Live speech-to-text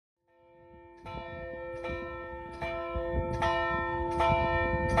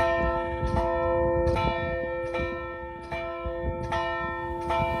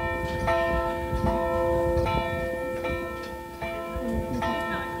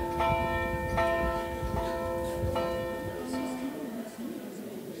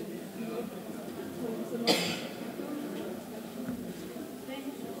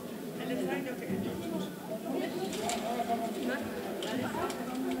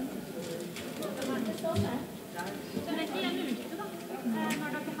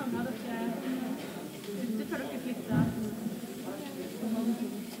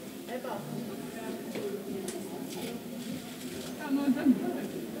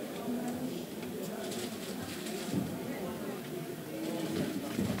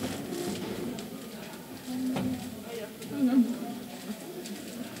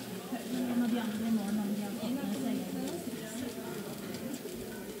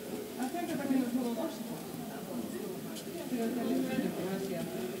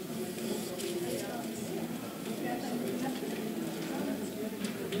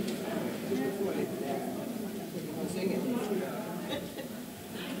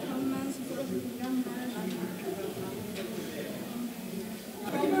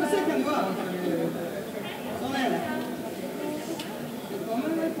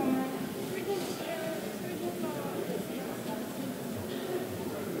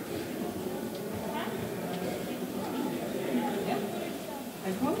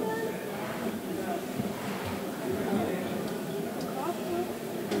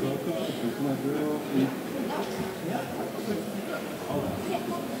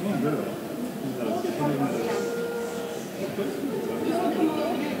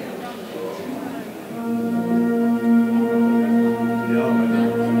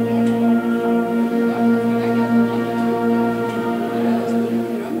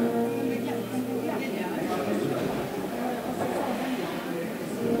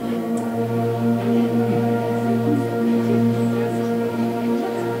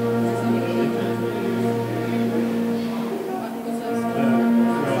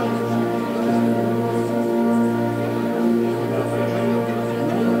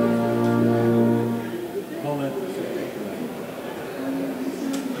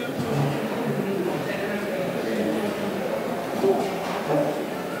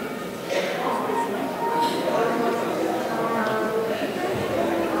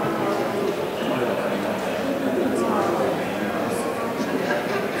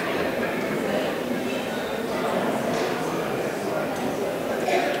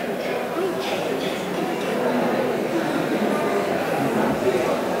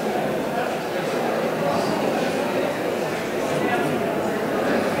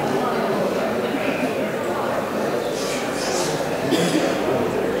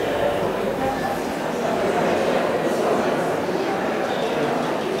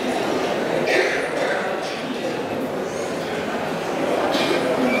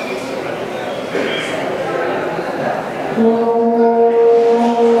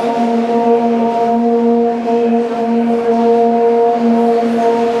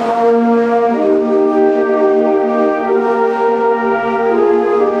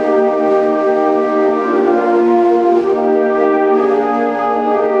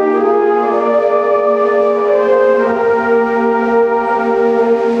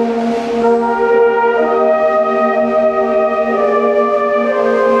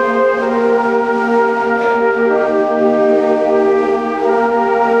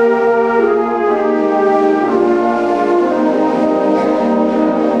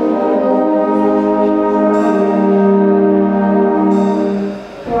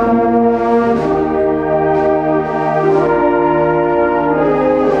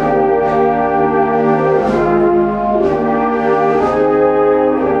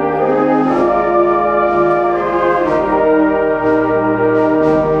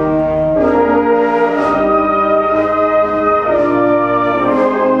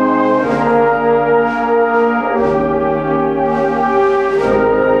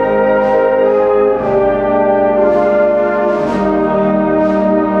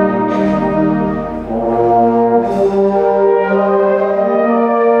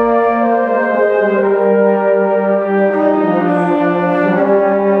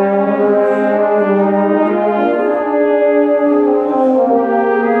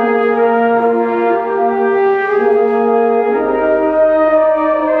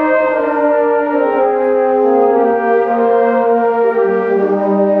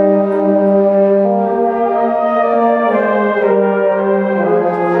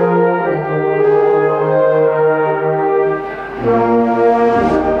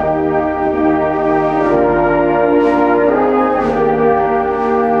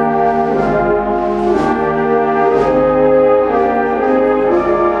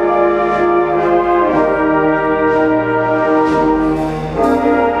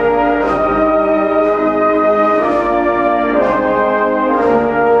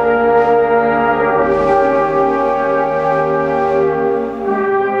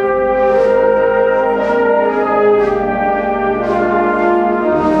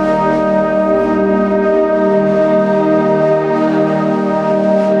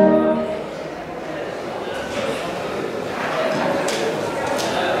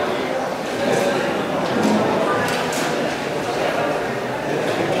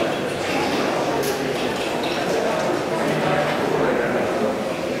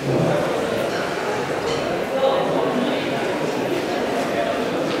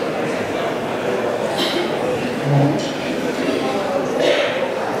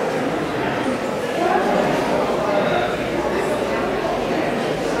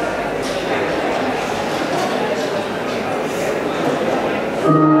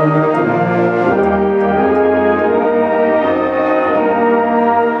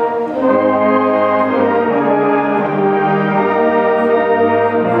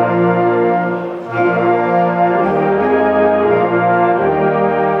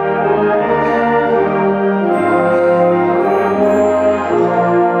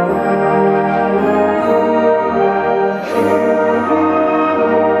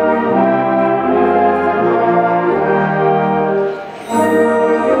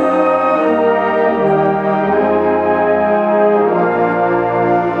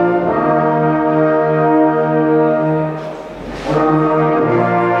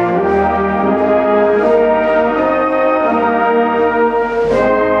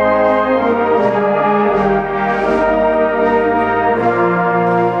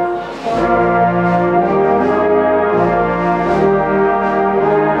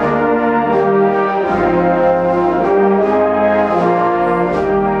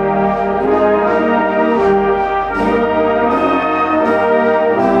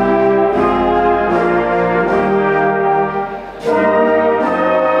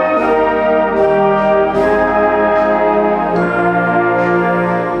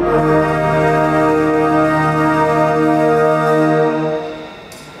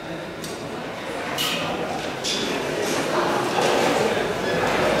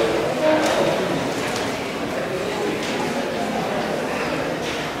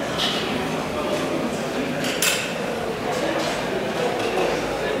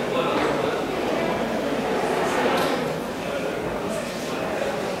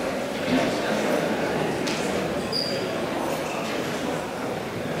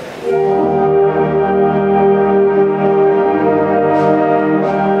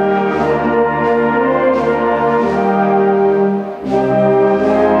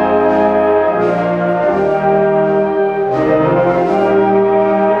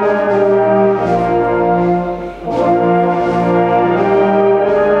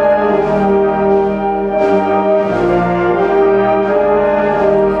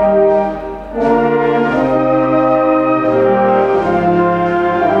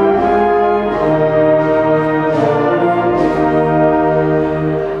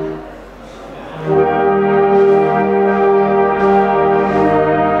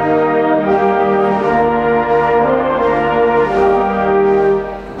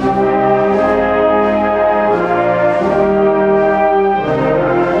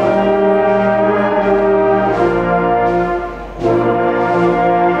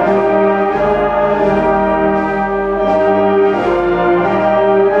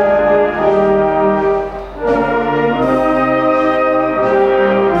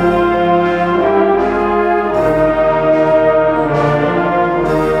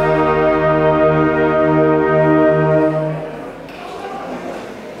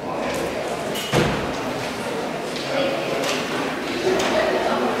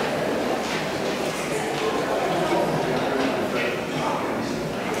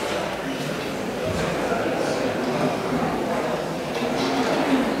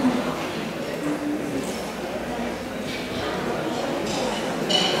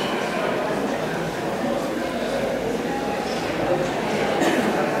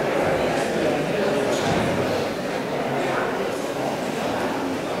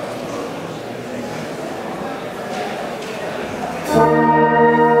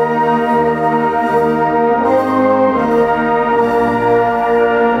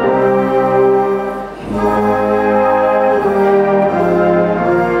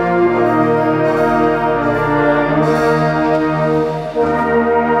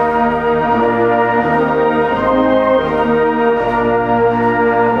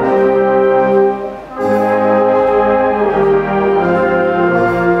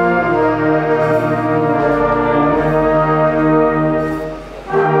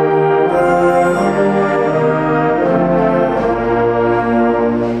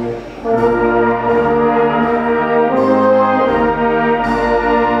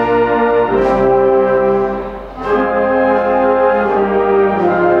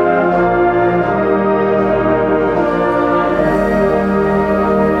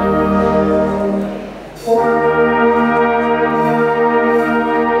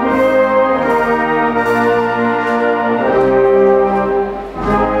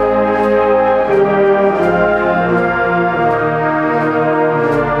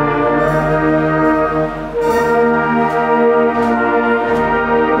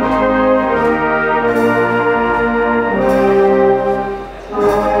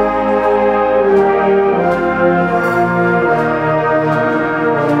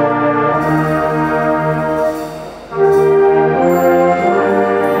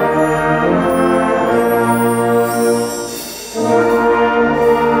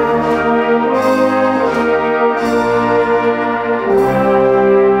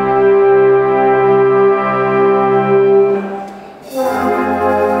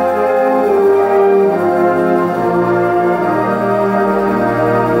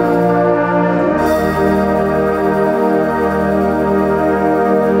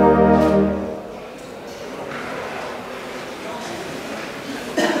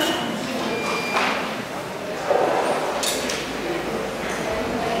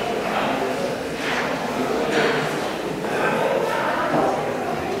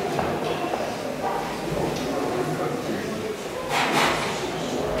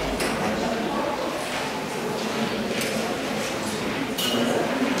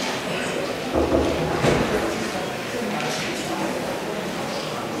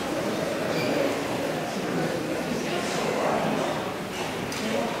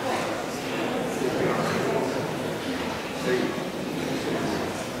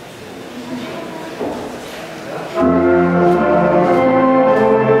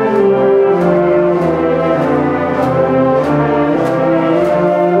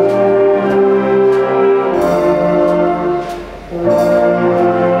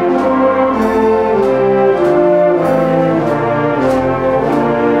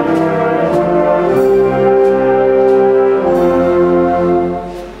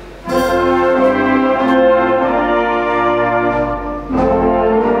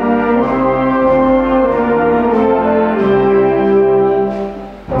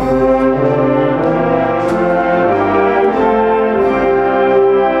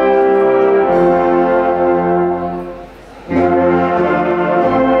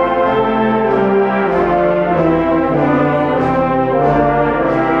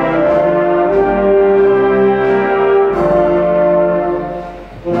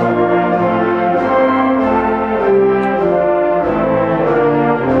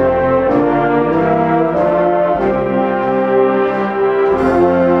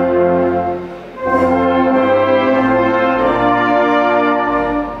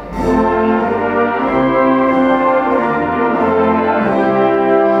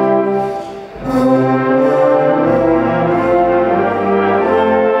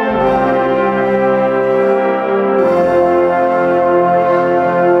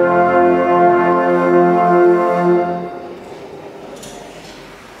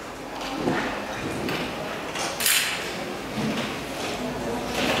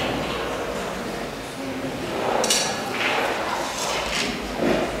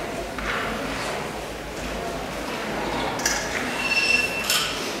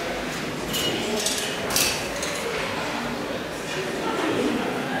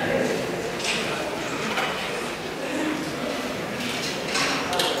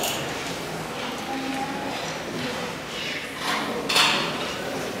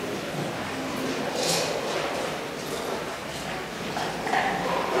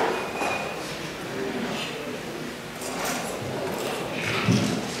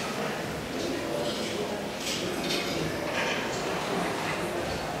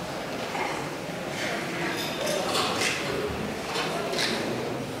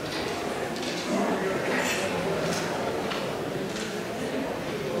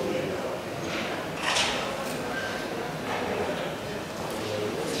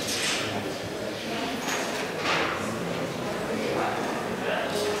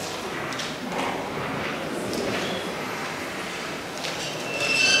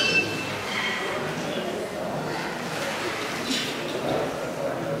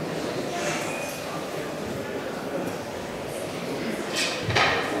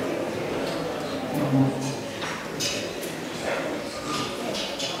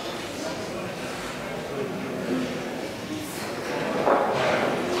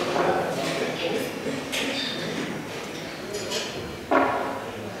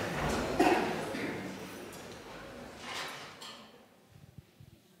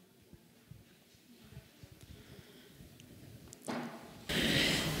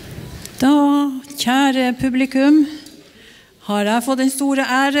Da, kjære publikum, har jeg fått den store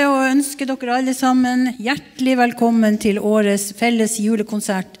ære å ønske dere alle sammen hjertelig velkommen til årets felles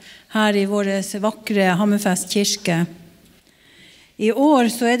julekonsert her i vår vakre Hammerfest Kirke. I år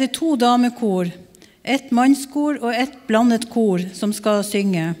så det 2 damekor, 1 mannskor og 1 blandet kor som skal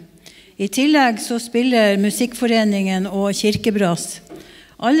synge. I tillegg så spiller musikforeningen og Kirkebrass.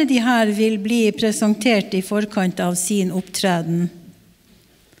 Alle de her vil bli presentert i forkant av sin opptreden.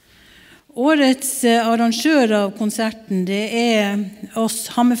 Årets arrangør av konserten, det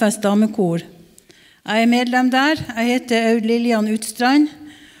oss Hammerfest damekor. Jeg medlem der, jeg heter Eliassen Utstrand,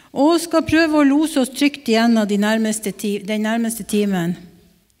 og skal prøve å lose oss trygt igjennom den nærmeste timen.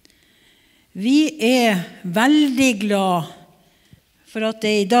 Vi veldig glad for at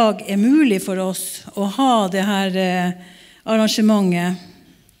det i dag mulig for oss å ha det her arrangementet.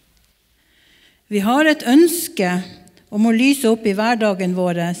 Vi har et ønske om å lyse opp i hverdagen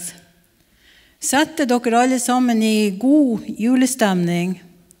vår. Sette dere alle sammen i god julestemning.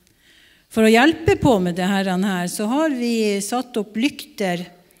 For å hjelpe på med det her, så har vi satt opp lykter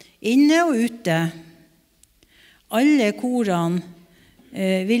inne og ute. Alle korene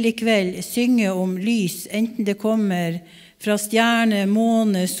vil i kveld synge om lys, enten det kommer fra stjerne,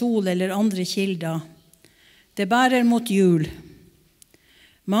 måne, sol eller andre kilder. Det bærer mot jul.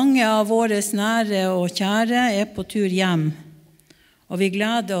 Mange av våre nære og kjære på tur hjem, og vi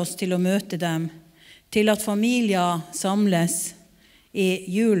gleder oss til å møte dem, til at familier samles i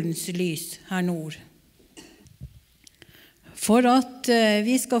julens lys her nord. For at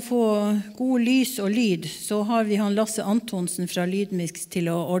vi skal få god lys og lyd, så har vi han Lasse Antonsen fra Lydmix til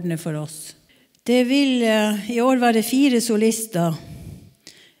å ordne for oss. Det vil i år være 4 solister.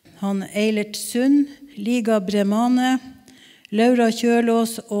 Han Eilert Sund, Liga Bremane, Laura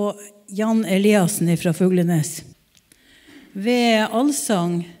Kjølås og Jan Eliassen fra Fuglenes. Ved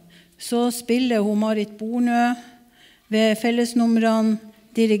allsang så spiller hun Marit Bornø. Ved fellesnumrene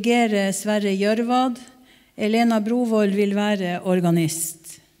dirigerer Sverre Gjørvad. Elena Brovold vil være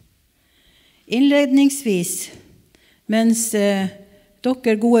organist. Innledningsvis, mens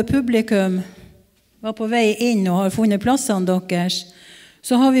dere gode publikum var på vei inn og har funnet plassene deres,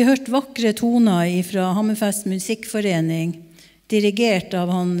 så har vi hørt vakre toner fra Hammerfest Musikkforening, dirigert av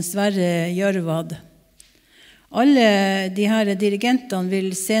han Sverre Gjørvad. Alle de her dirigentene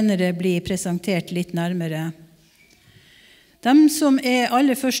vil senere bli presentert litt nærmere. De som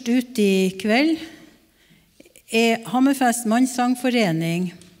aller først ute i kveld Hammerfest mandssangforening.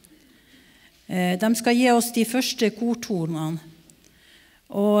 De skal gi oss de første kortonene.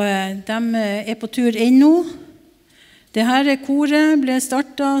 Og de på tur inn nå. Dette koret ble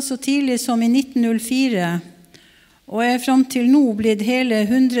startet så tidlig som i 1904, og frem til nå blitt hele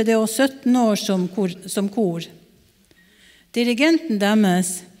 117 år som kor. Dirigenten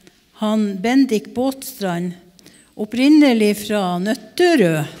deres, han Bendik Båtstrand, opprinnelig fra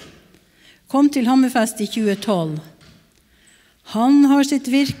Nøtterøy, kom til Hammerfest i 2012. Han har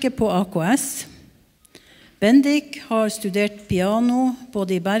sitt virke på AKS. Bendik har studert piano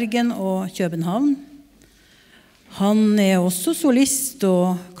både i Bergen og København. Han også solist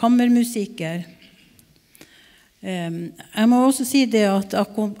og kammermusiker. Jeg må også si det at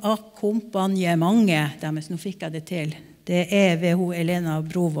akkompagnementet deres, nå fikk jeg det til, det ved hun Elena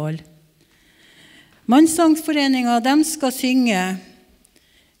Brovold. Mandssangforeningen, de skal synge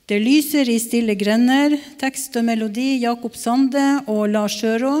Det lyser i stille grender, tekst og melodi Jakob Sande og Lars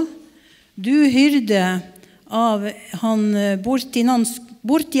Sjørå. Du hyrde av han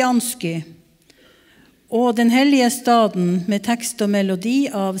Bortiansky. Og Den hellige staden med tekst og melodi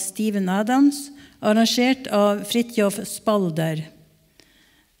av Steven Adams, arrangert av Fridtjof Spalder.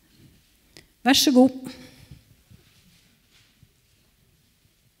 Vær så god.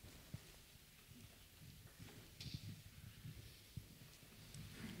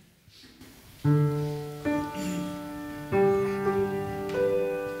 Musik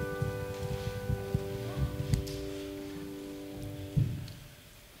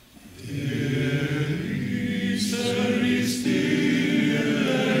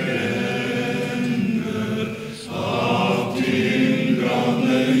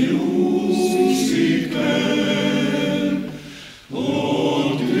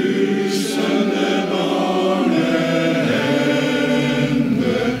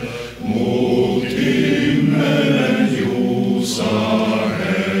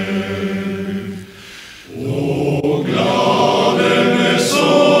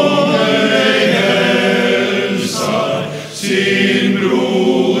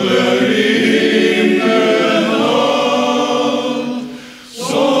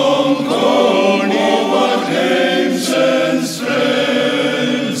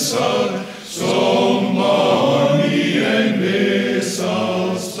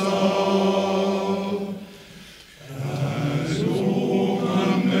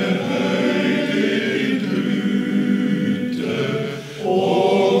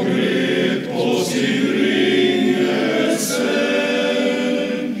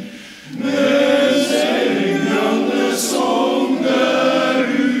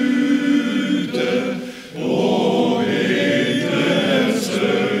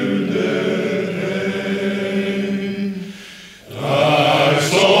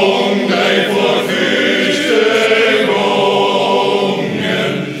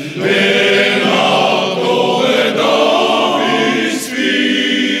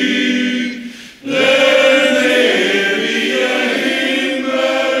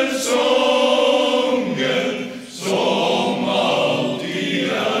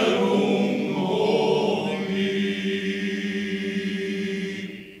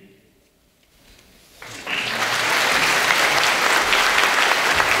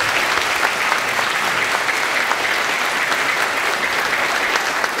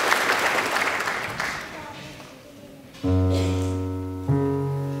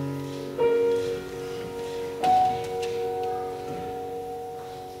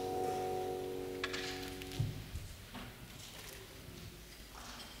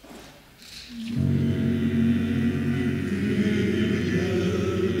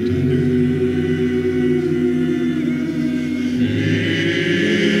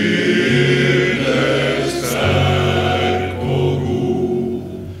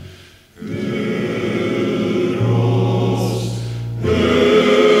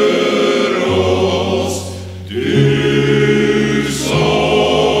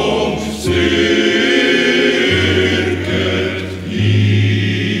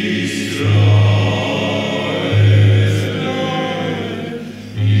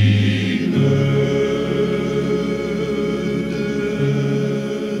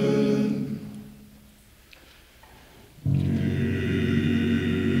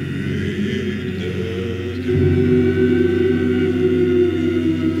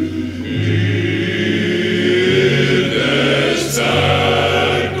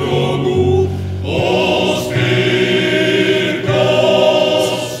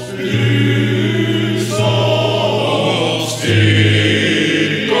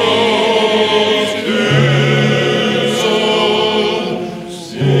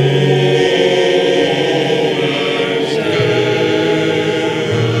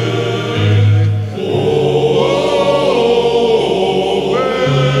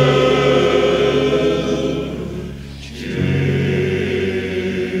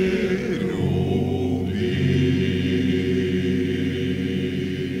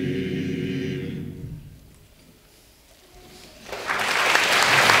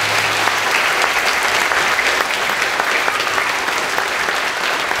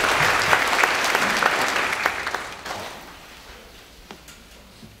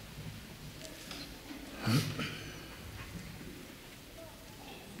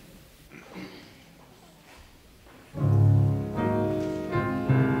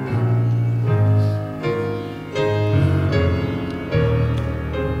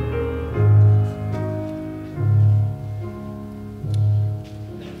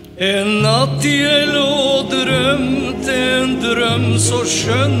En natt jeg lå drømte en drøm så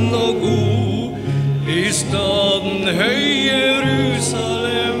skjønn og god I staden høy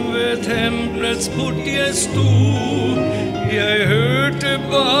Jerusalem ved templets port jeg stod Jeg hørte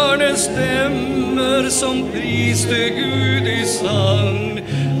barnestemmer som priste Gud I sang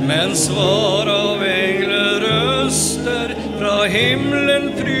Men svar av englerøster fra himmelen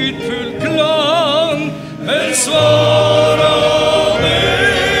frydfull klang Men svar av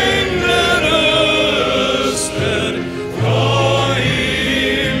englerøster fra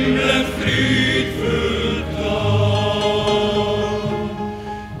himmelen frydfull klang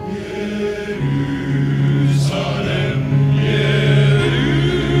Jerusalem,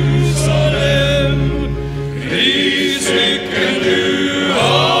 Jerusalem Krigslykken du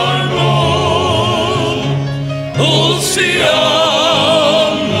har nådd Hosianna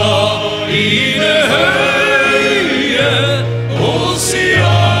I det høye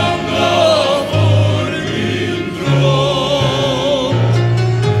Hosianna for din tron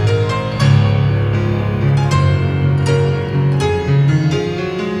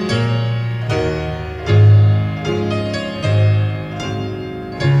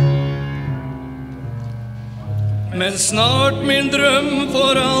Men snart min drøm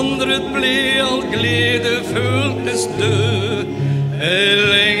forandret ble all glede føltes død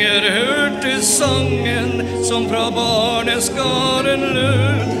Lenger hørte sangen som fra barneskaren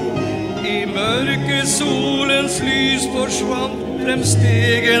lød I mørke solens lys forsvant frem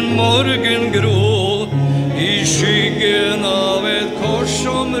steg en morgengrå I skyggen av et kors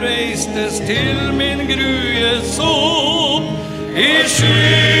som reistes til min gru jeg så I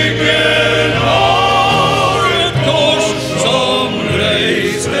skyggen av et kors som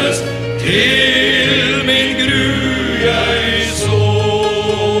reistes til min gru jeg så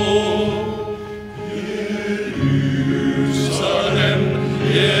Jerusalem,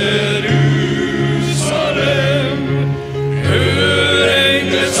 Jerusalem Hør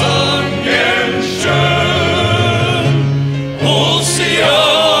englesangen skjønn Hosianna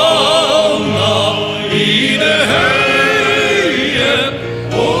I det høye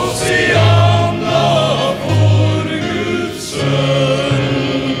Hosianna for Guds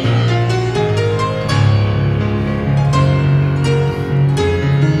sønn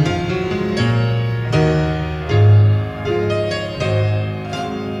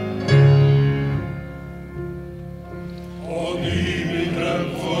Og ny min drøm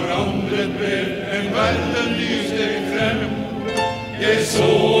forandret ble En verden lyste frem Jeg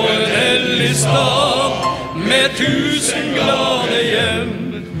så en hellig stad Med 1000 glade hjem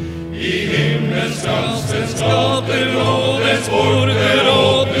I himmelens glanstens gater Og dens borger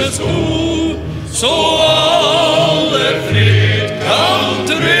åpne sko Så alle fritt kan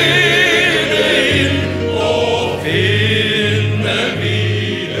trede inn Og finne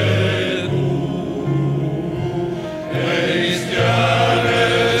hvile ro Ei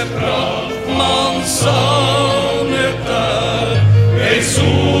stjernepracht mannssannet der Ei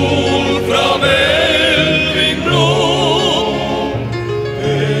sol fra hvelving blå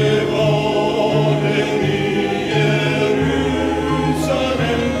Det var det nye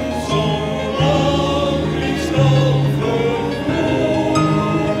Jerusalem som aldri skal forgå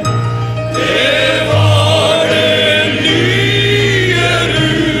Det var det nye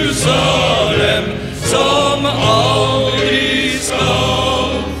Jerusalem som aldri skal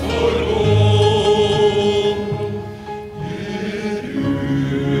forgå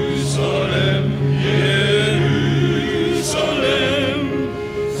Jerusalem, Jerusalem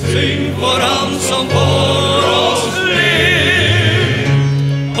Syng for han som for oss led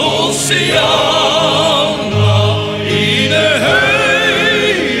Hosianna I det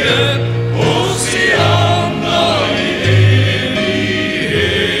høye Hosianna I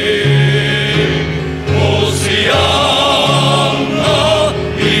evighet Hosianna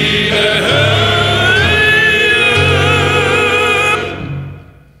I det høye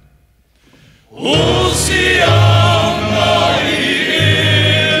Hosianna I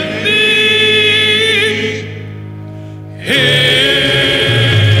evighet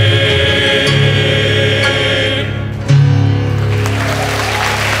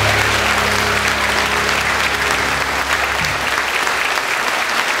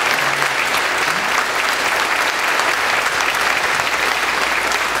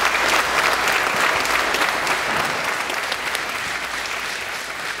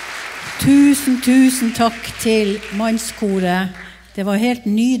Tusen takk til mannskoret. Det var helt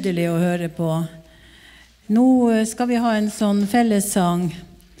nydelig å høre på. Nå skal vi ha en sånn fellessang.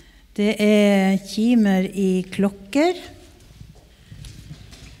 Det kimer I klokker.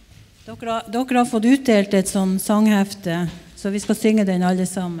 Dere har fått utdelt et sånn sanghefte Så vi skal synge den alle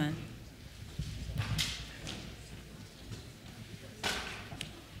sammen.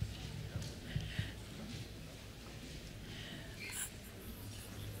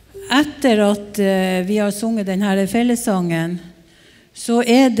 Etter at vi har sunget denne fellessangen, så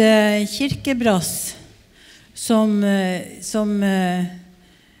det Kirkebrass som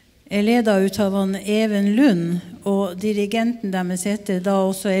ledet ut av han Even Lund, og dirigenten deres heter da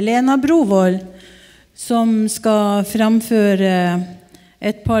også Elena Brovold, som skal fremføre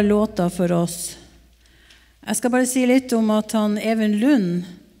et par låter for oss. Jeg skal bare si litt om at han Even Lund,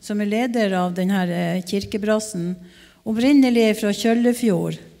 som leder av denne kirkebrassen, opprinnelig fra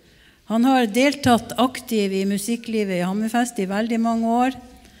Kjøllefjord. Han har deltatt aktiv i musikklivet i Hammerfest i veldig mange år.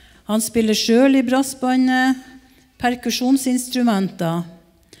 Han spiller selv i brassbandet, perkusjonsinstrumenter,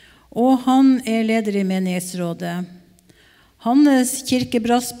 og han leder i menighetsrådet. Hans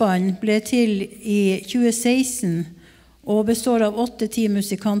kirkebrassband ble til i 2016 og består av 8-10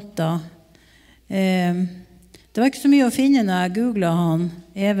 musikanter. Det var ikke så mye å finne når jeg googlet han,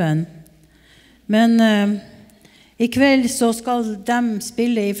 Even. Men i kveld så skal de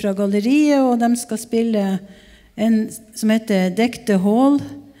spille fra galleriet, og de skal spille en som heter Dekte Hall.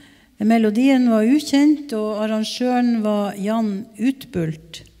 Melodien var ukjent, og arrangøren var Jan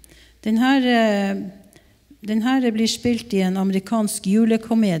Utbult. Denne blir spilt i en amerikansk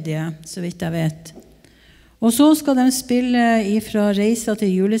julekomedie, så vidt jeg vet. Og så skal de spille fra Reisa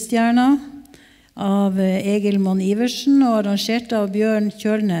til julestjerna av Egil Monn Iversen, og arrangert av Bjørn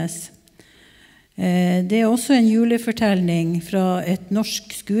Kjølnes. Det også en julefortelling fra et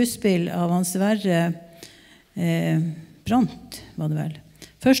norsk skuespill av Hans Sverre Brandt, var det vel.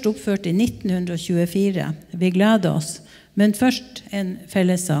 Først oppført i 1924. Vi gleder oss, men først en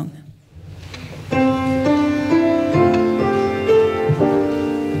fellessang.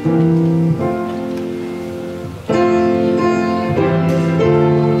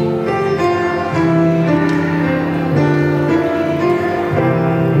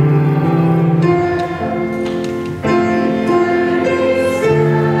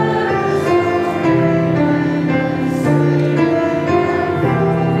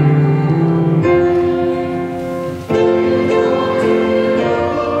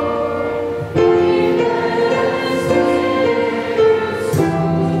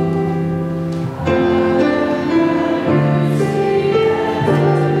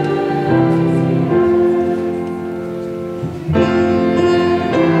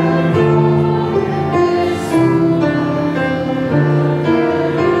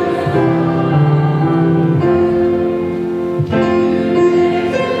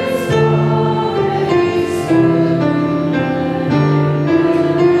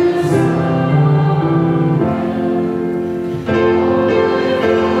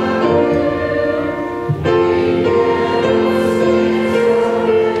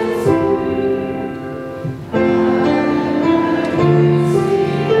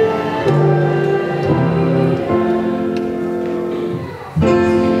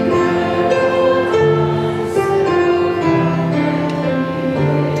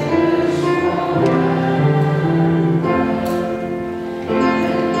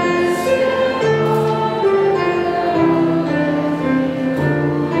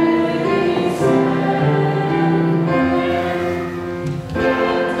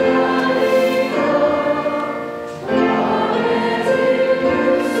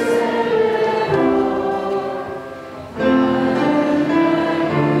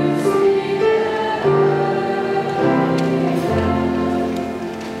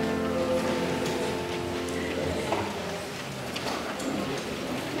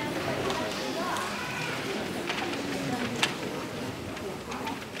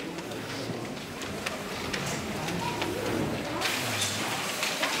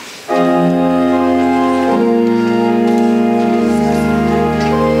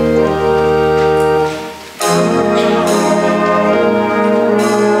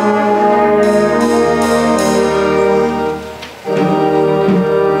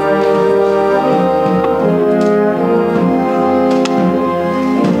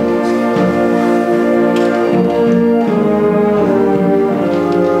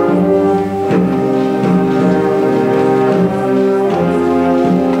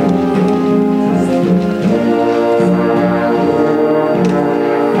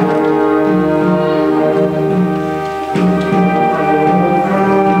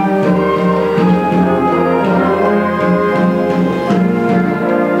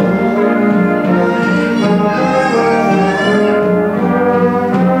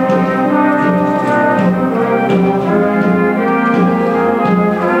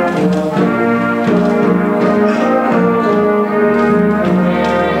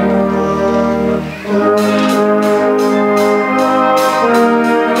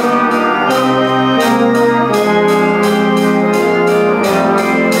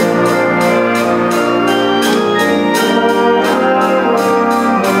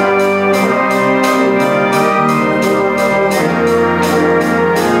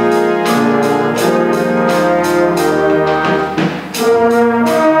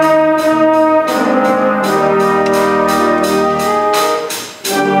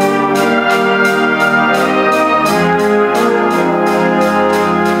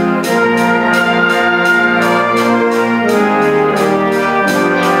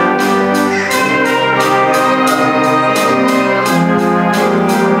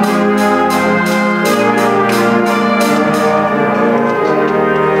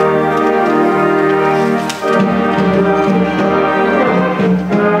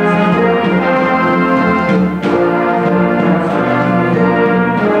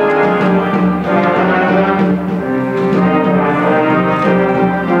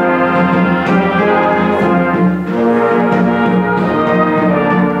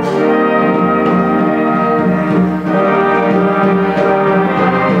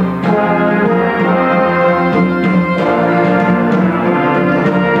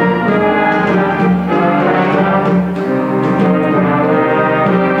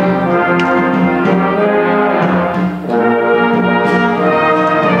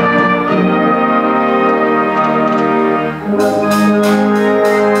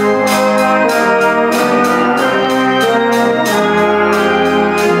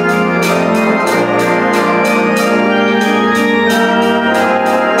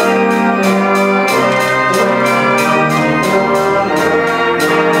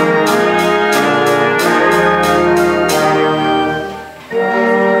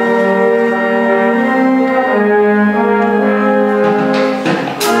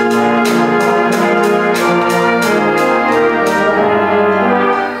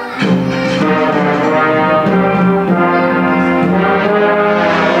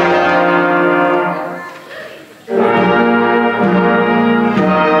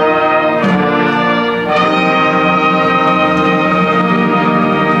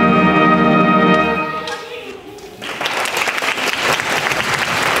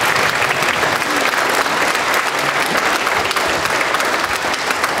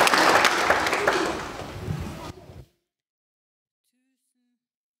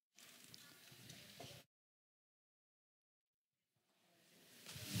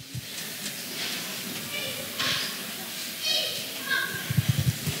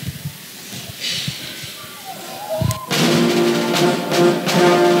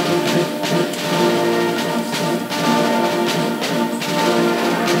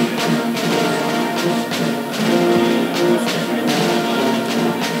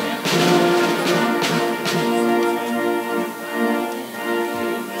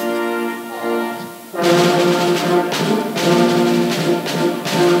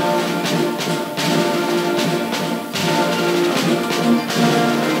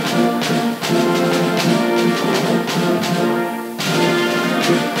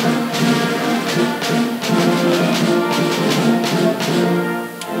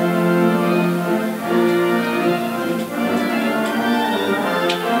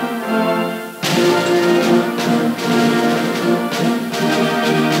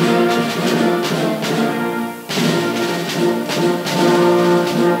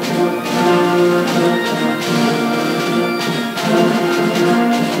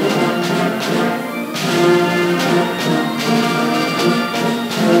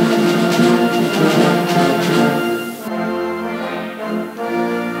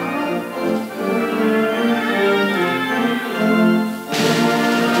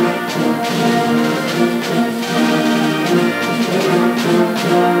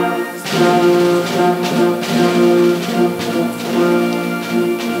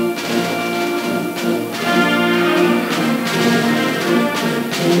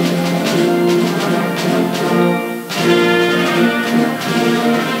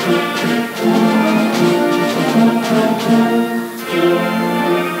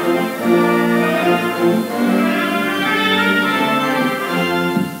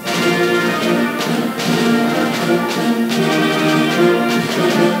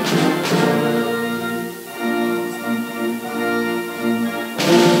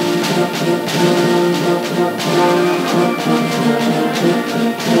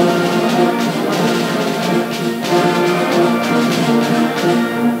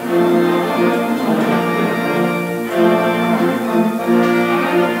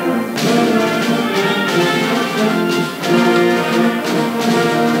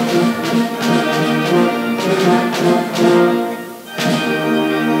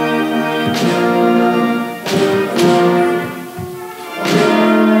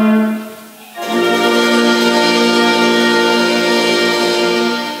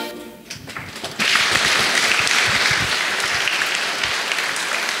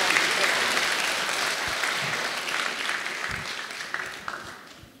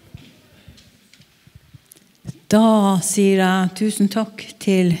 Da sier jeg tusen takk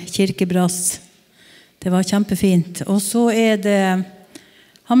til Kirkebrass. Det var kjempefint. Og så det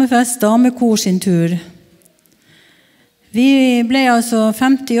Hammerfest damekor sin tur. Vi ble altså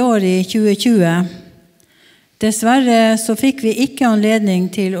 50 år i 2020. Dessverre så fikk vi ikke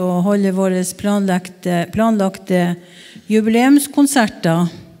anledning til å holde våre planlagte jubileumskonserter.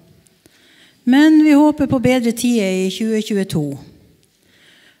 Men vi håper på bedre tider i 2022.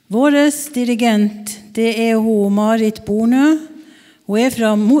 Våres dirigent, det hun Marit Bornø. Hun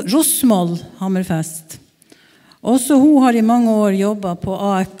fra Rosmoll Hammerfest. Også hun har i mange år jobbet på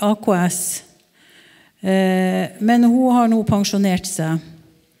AKS. Men hun har nå pensjonert seg.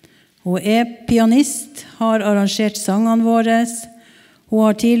 Hun pianist, har arrangert sangene våre. Hun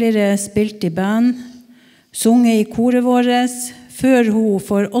har tidligere spilt i band, sunget i koret vårt, før hun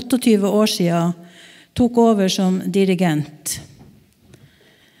for 28 år siden tok over som dirigent.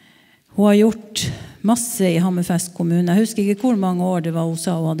 Hun har gjort masse i Hammerfest kommune. Jeg husker ikke hvor mange år det var hun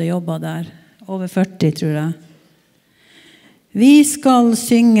sa hun hadde jobbet der. Over 40, tror jeg. Vi skal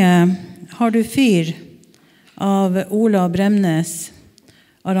synge «Har du fyr» av Ola Bremnes,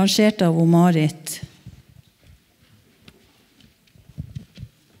 arrangert av Marit.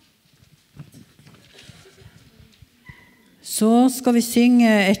 Så skal vi synge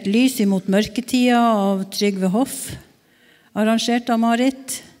 «Et lys imot mørketida» av Trygve Hoff, arrangert av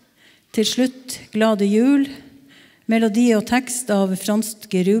Marit. Til slutt «Glade jul», melodi og tekst av Frans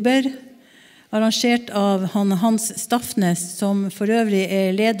Geruber, arrangert av Hans Staffnes, som for øvrig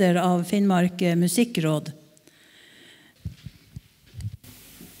leder av Finnmark musikkråd.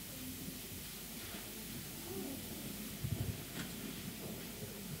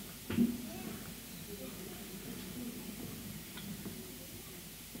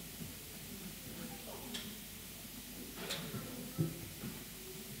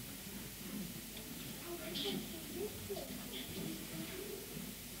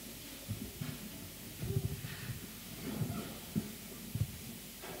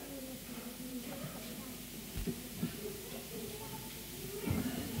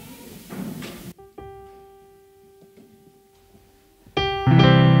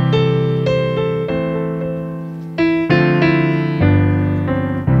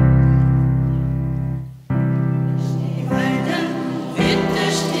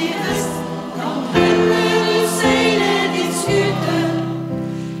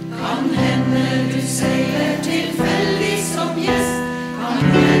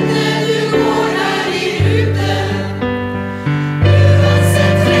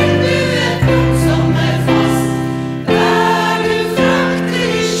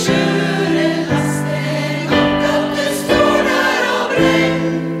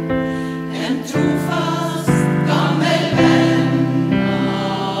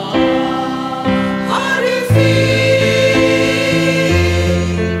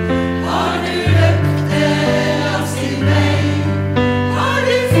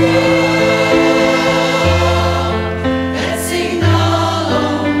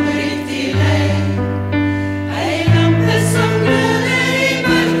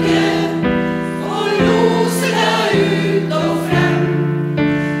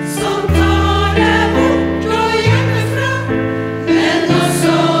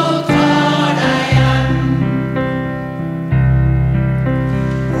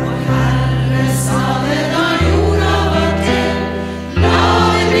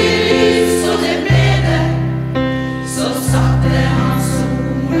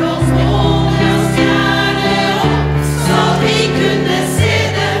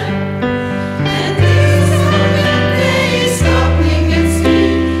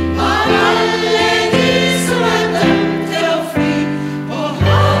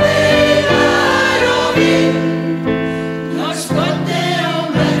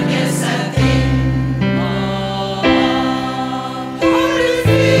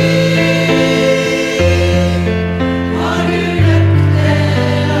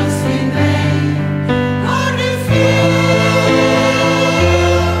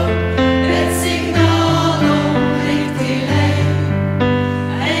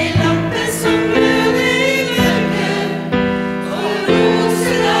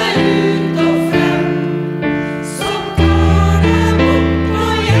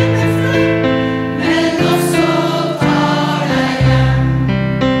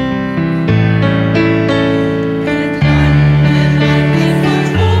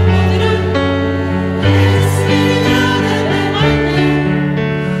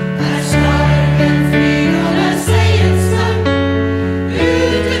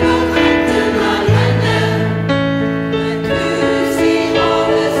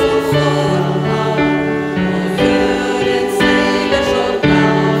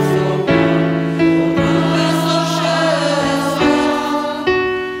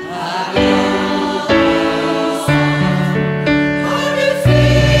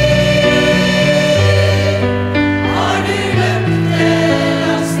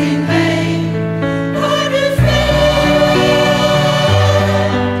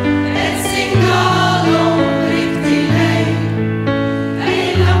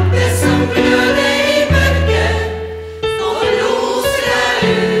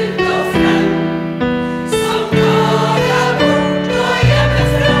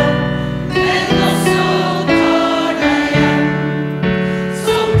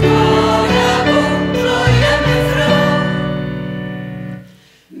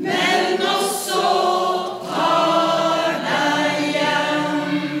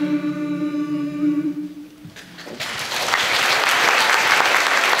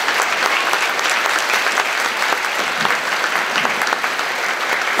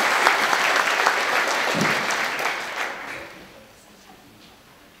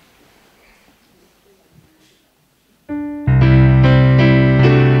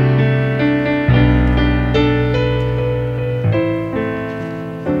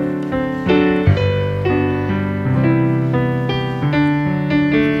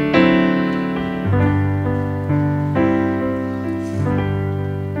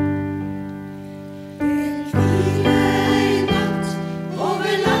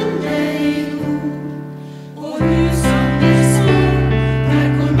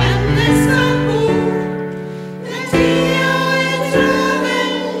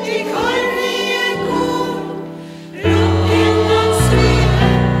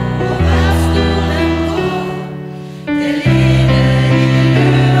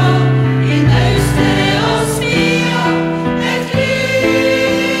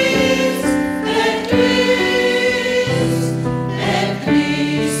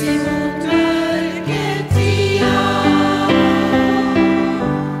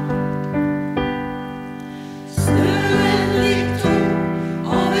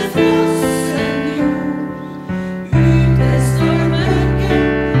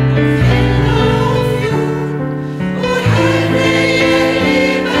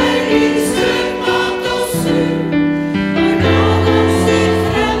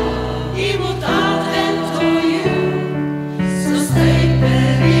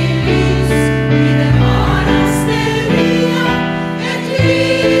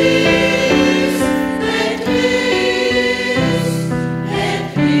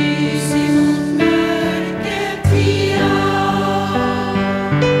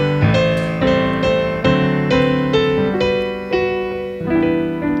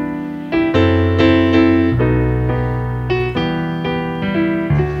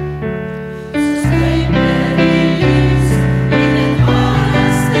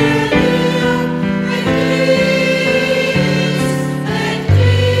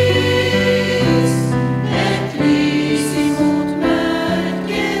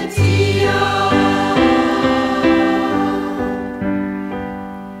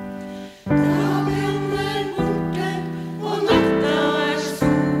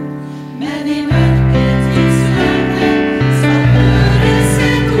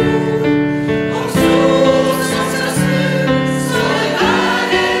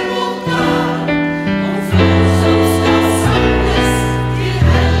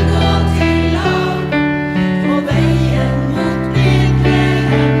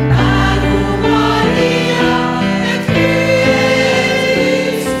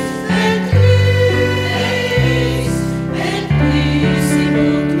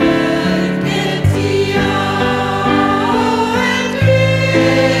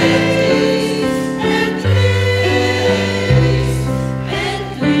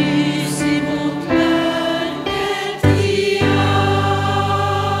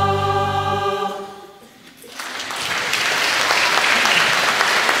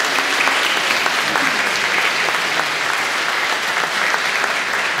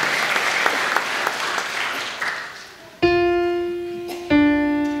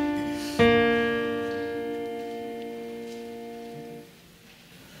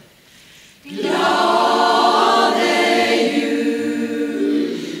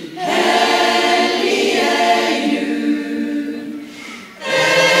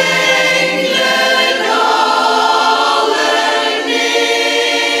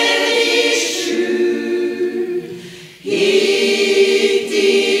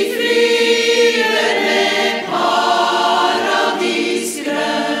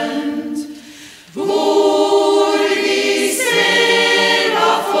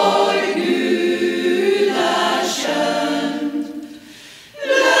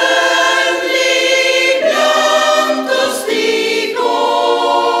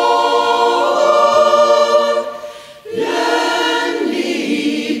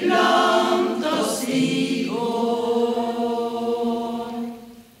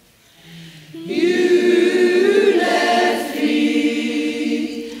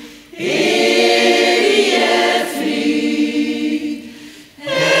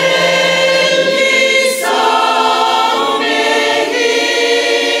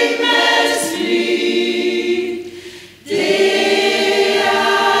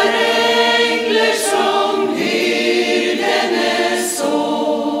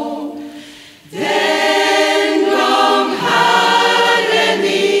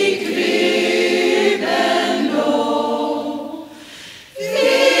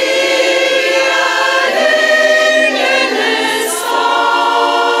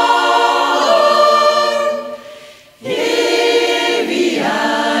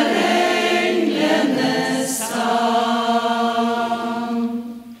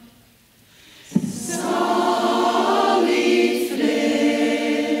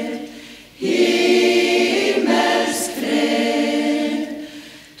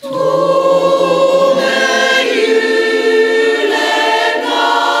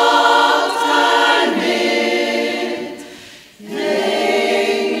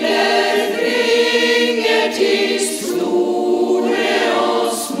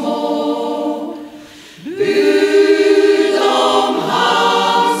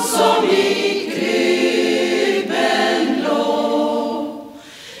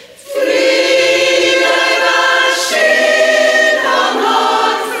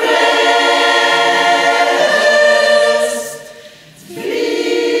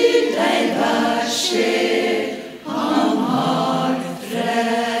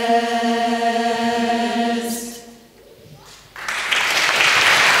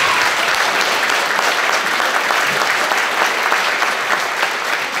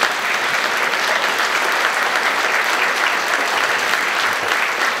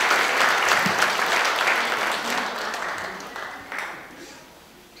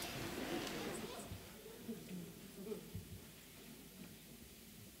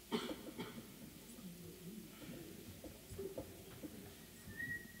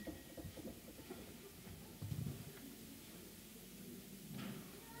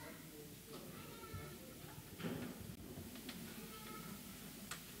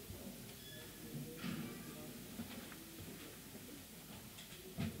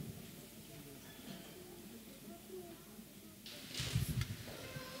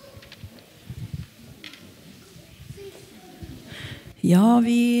 Ja,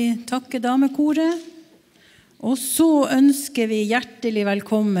 vi takker damekoret, og så ønsker vi hjertelig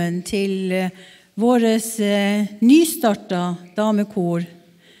velkommen til våres nystartet damekor,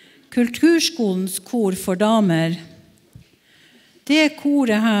 Kulturskolens kor for damer. Det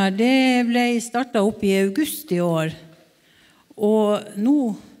koret her, det ble startet opp i august i år, og nå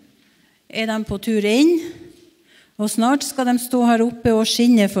de på tur inn, og snart skal de stå her oppe og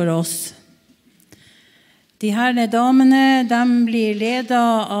skinne for oss. De herne damene, de blir ledet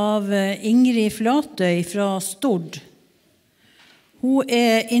av Ingrid Flatøy fra Stord. Hun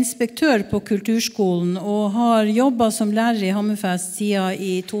inspektør på Kulturskolen og har jobbet som lærer i Hammerfest siden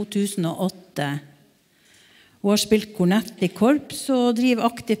i 2008. Hun har spilt kornett i korps og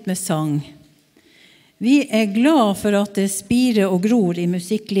driver aktivt med sang. Vi glad for at det spirer og gror i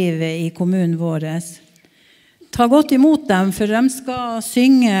musikklivet i kommunen vår. Ta godt imot dem, for de skal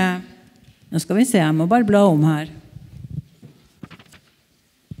synge. Nå skal vi se, jeg må bare bla om her.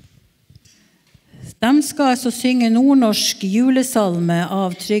 De skal altså synge nordnorsk julesalme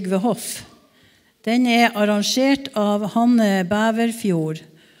av Trygve Hoff. Den arrangert av Hanne Bæverfjord.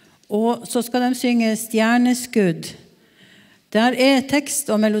 Og så skal de synge Stjerneskudd. Der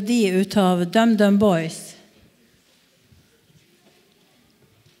tekst og melodi ut av Dum Dum Boys.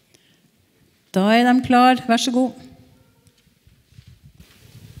 Da de klar, vær så god.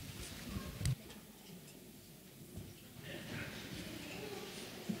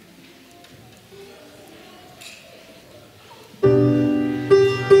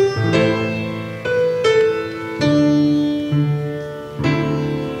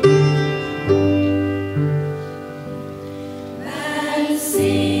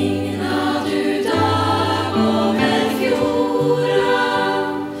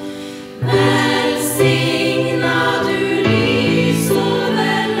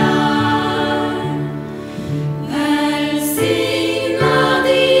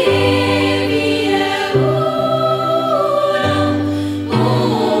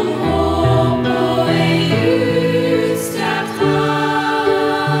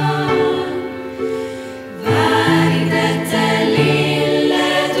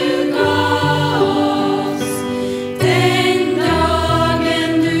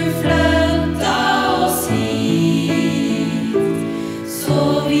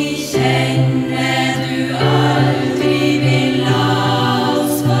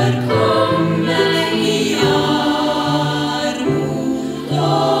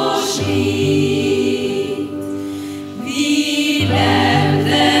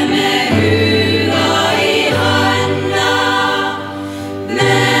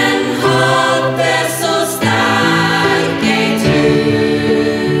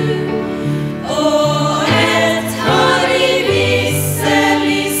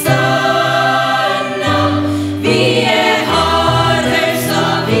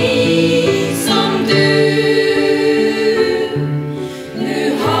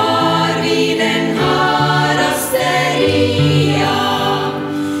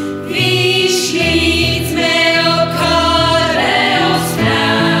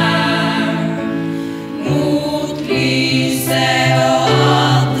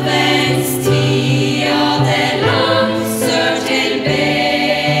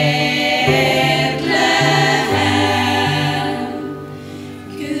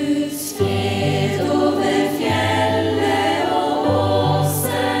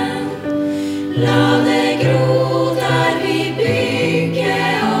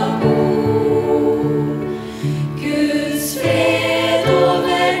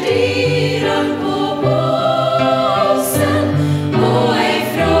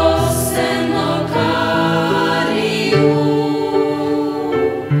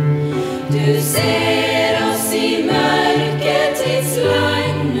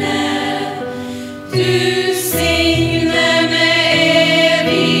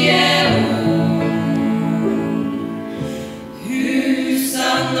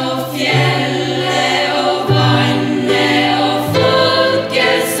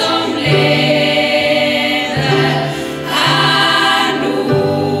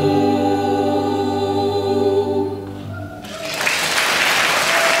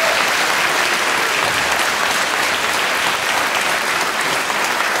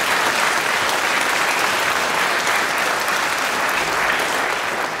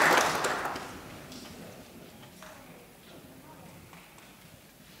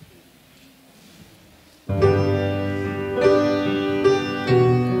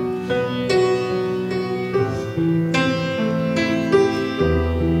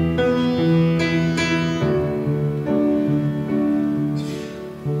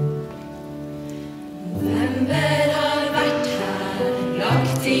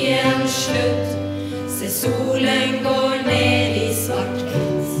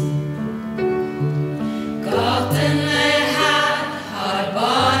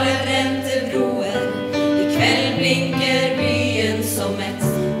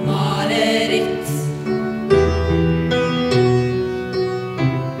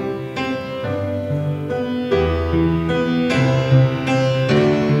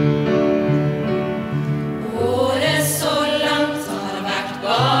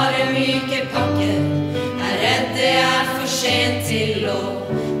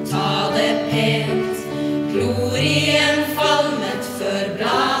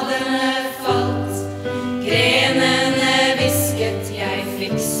 Bladene falt, grenene visket, jeg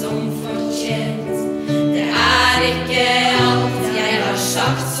fikk som fortjent. Det ikke alt jeg har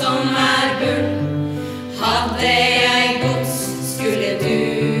sagt som bull. Hadde jeg gods, skulle du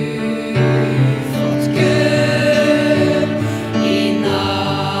fått gull i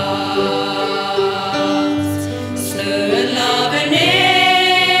natt. Snøen laver ned,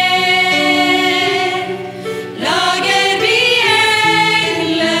 lager vi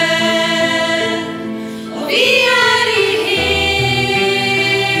engler, og vi i himmelen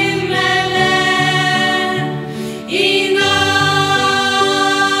i natt.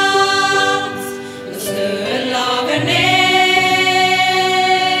 Når snøen laver ned,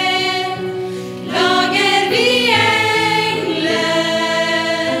 lager vi engler,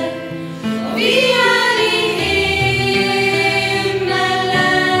 og vi i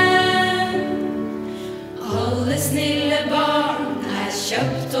himmelen. Alle snille barn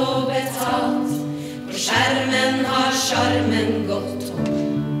kjøpt og betalt, på skjermen har skjermen gått tom.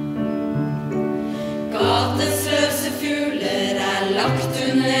 Gatens løse fugler lagt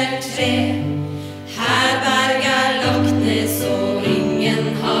under tre, herberg lagt ned så ingen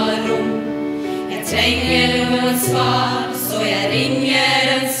har rom. Jeg trenger noen svar, så jeg ringer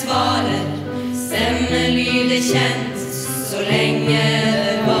en svarer. Stemmen lyder kjent, så lenge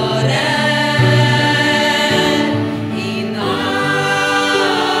det varer. I natt,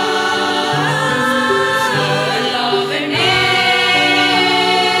 snøen laver ned,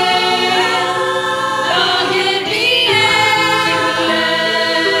 lager vi engler,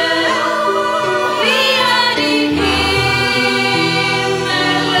 og vi i himmelen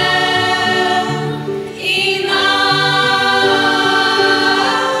i natt.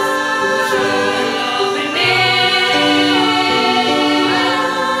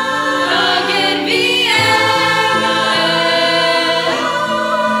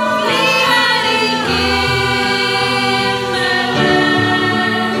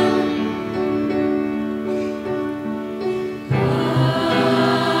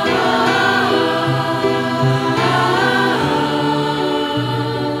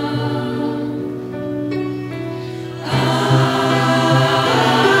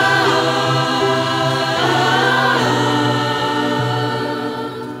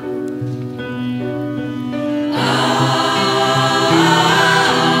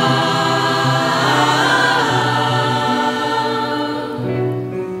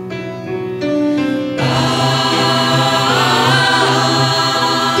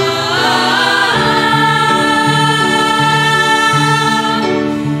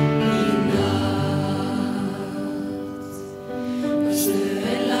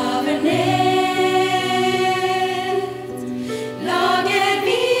 Snøen laver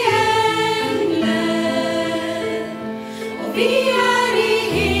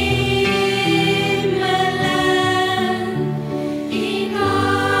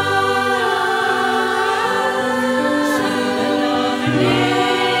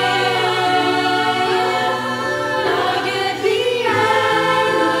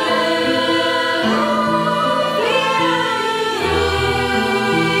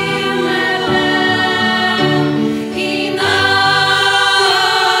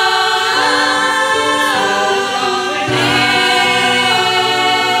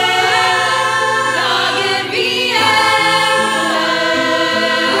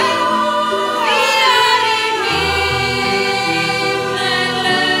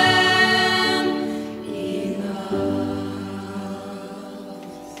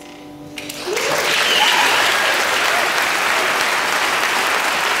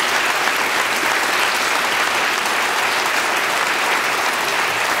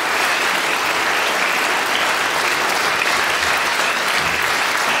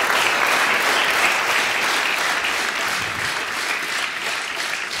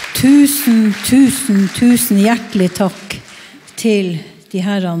Tusen hjertelig takk til de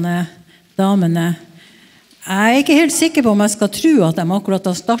herrene, damene. Jeg ikke helt sikker på om jeg skal tro at de akkurat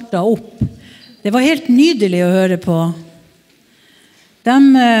har startet opp. Det var helt nydelig å høre på. De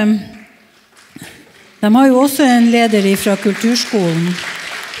har jo også en leder fra Kulturskolen.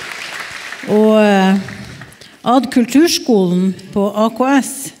 Og ad Kulturskolen på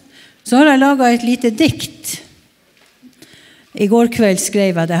AKS så har jeg laget et lite dikt. I går kveld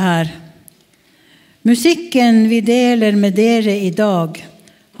skrev jeg det her. Musikken vi deler med dere i dag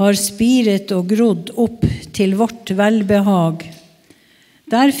har spiret og grodd opp til vårt velbehag.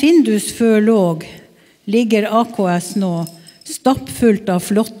 Der Findus før låg, ligger AKS nå, stappfullt av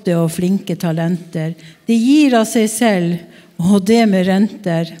flotte og flinke talenter. De gir av seg selv, og det med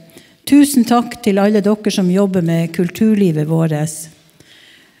renter. Tusen takk til alle dere som jobber med kulturlivet vårt.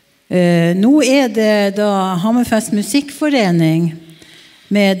 Nå det da Hammerfest Musikkforening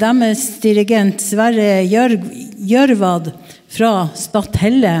med deres dirigent Sverre Jørvad fra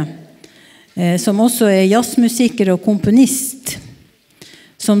Statthelle, som også jazzmusiker og komponist,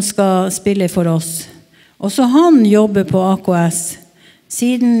 som skal spille for oss. Også han jobber på AKS.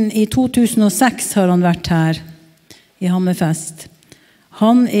 Siden i 2006 har han vært her i Hammerfest.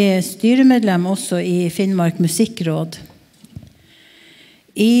 Han styremedlem også i Finnmark Musikkråd.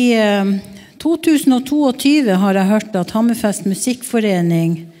 I 2022 har jeg hørt at Hammerfest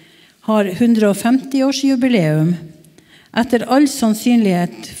Musikkforening har 150-årsjubileum. Etter all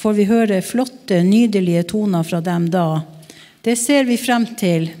sannsynlighet får vi høre flotte, nydelige toner fra dem da. Det ser vi frem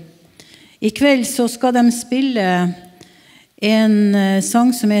til. I kveld så skal de spille en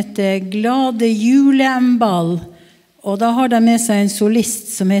sang som heter «Glade juleemball», og da har de med seg en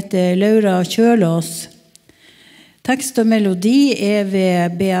solist som heter Laura Kjølås. Tekst og melodi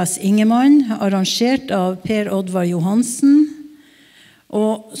ved B.S. Ingemann, arrangert av Per Oddvar Johansen.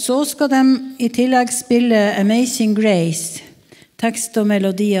 Og så skal de i tillegg spille Amazing Grace, tekst og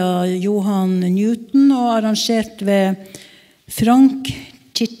melodi av Johan Newton, og arrangert ved Frank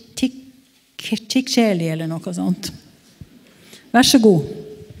Tikkjeli eller noe sånt. Vær så god.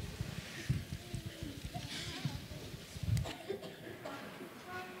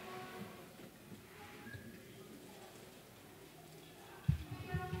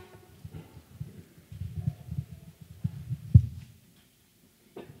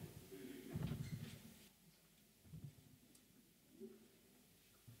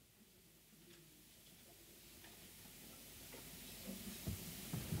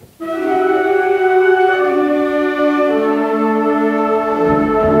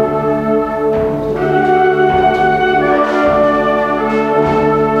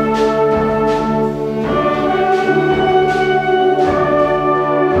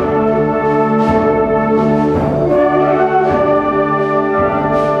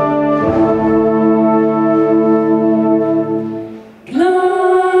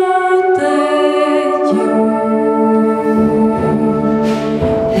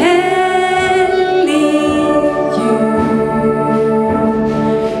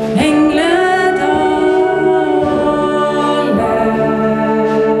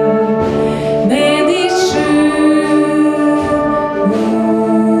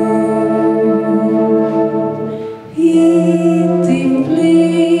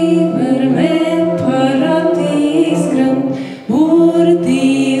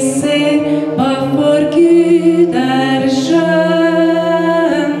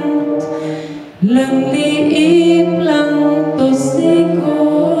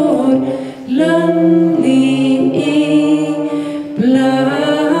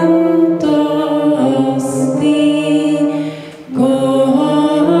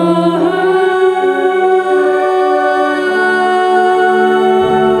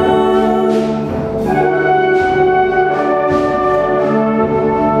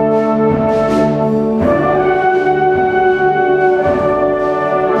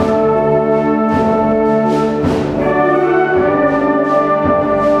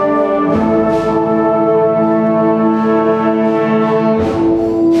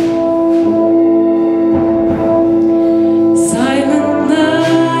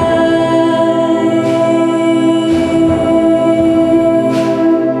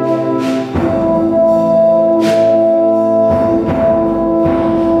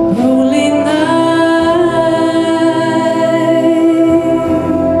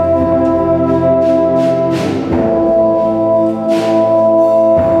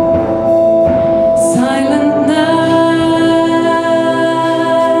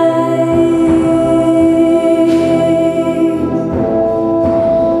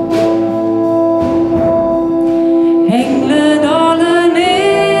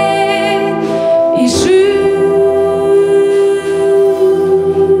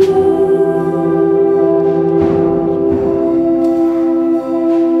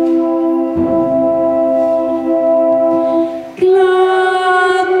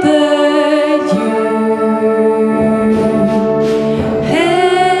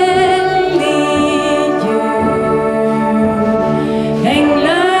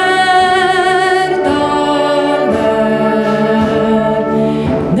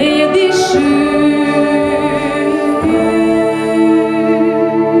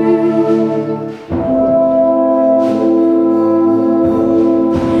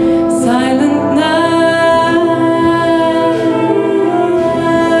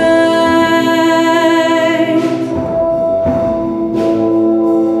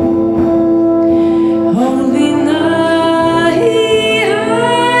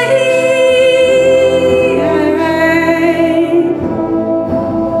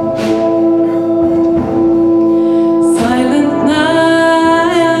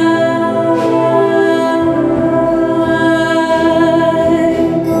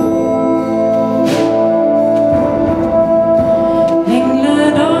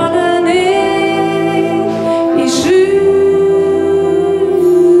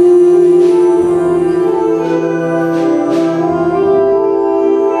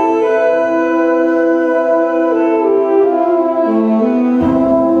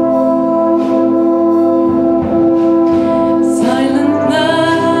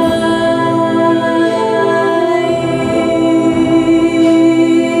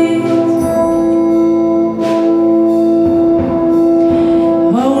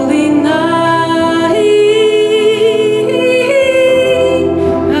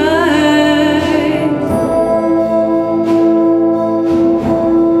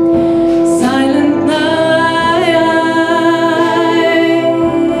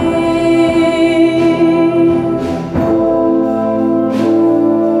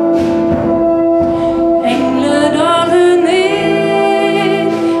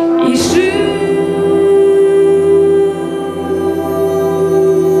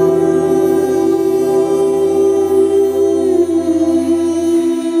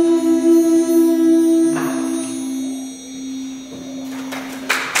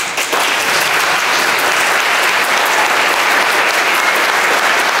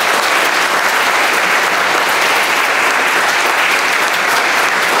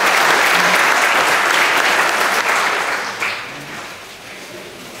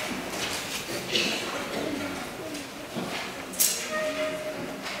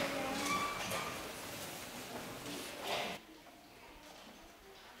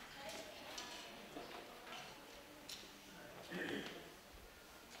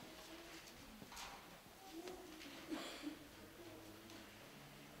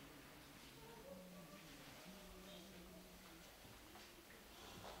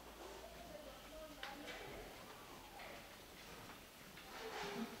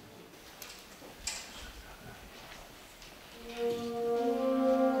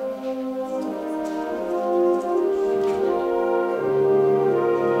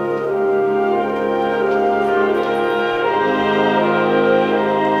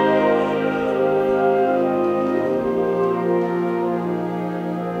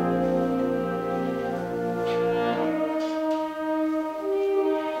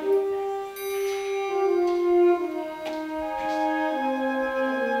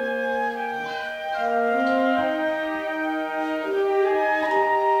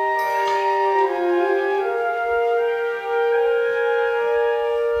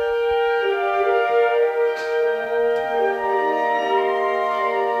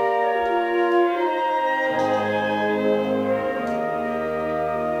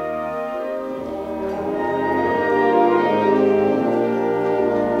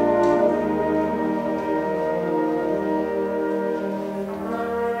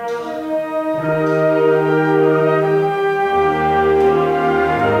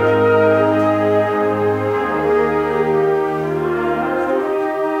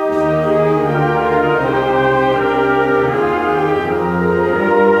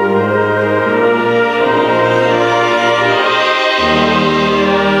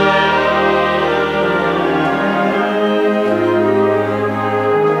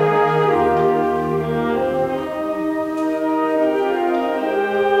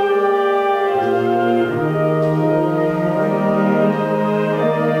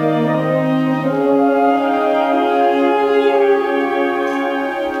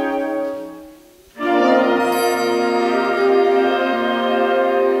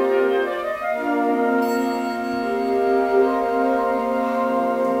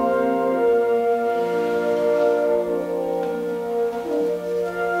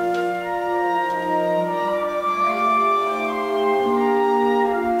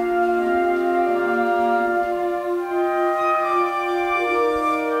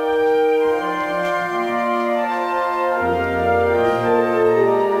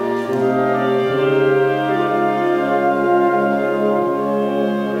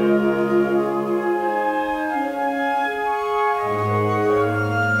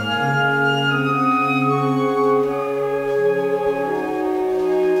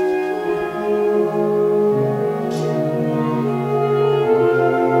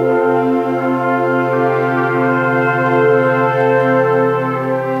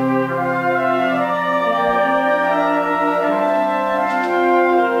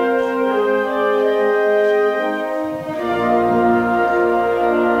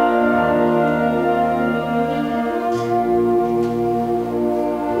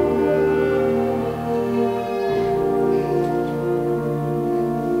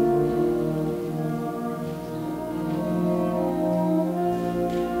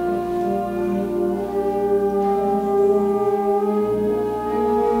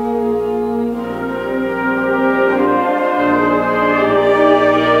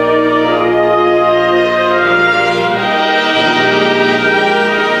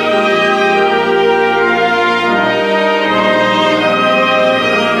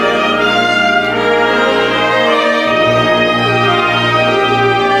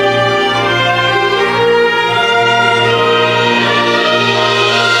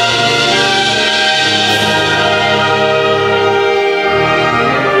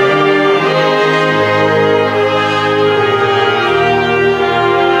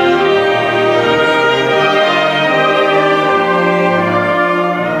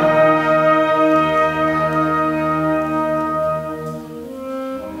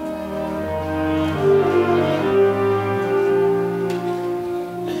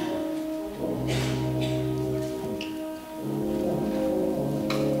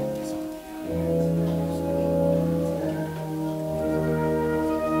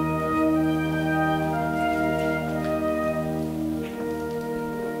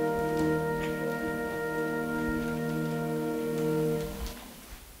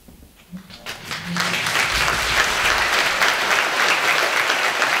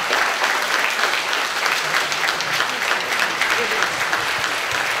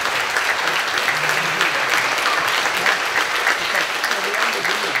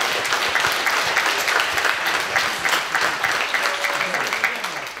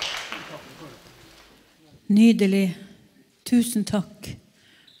 Nydelig. Tusen takk.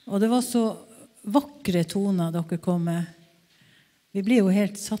 Og det var så vakre toner dere kom med. Vi blir jo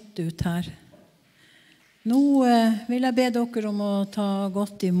helt satt ut her. Nå vil jeg be dere om å ta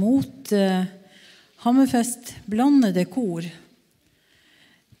godt imot Hammerfest blandede kor.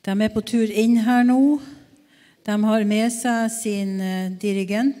 De er på tur inn her nå. De har med seg sin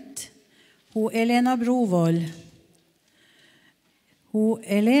dirigent, Elena Brovold.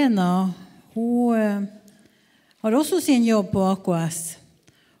 Elena, hun har også sin jobb på AKS,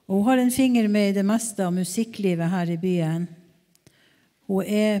 og hun har en finger med i det meste av musikklivet her i byen. Hun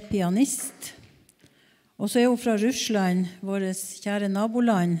er pianist, og så er hun fra Russland, vårt kjære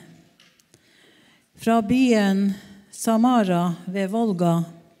naboland, fra byen Samara ved Volga.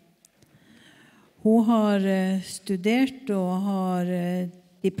 Hun har studert og har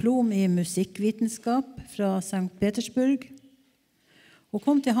diplom i musikkvitenskap fra St. Petersburg. Hun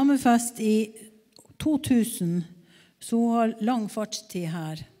kom til Hammerfest i 2000, så hun har lang fartstid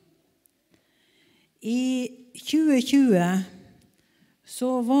her. I 2020 så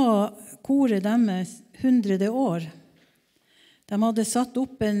var koret deres 100 år. De hadde satt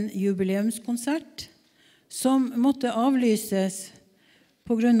opp en jubileumskonsert som måtte avlyses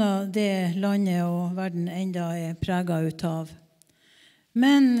på grunn av det landet og verden enda er preget ut av.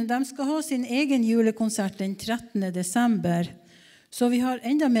 Men de skal ha sin egen julekonsert den 13. desember, så vi har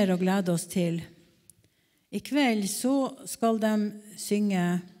enda mer å glede oss til. I kveld så skal de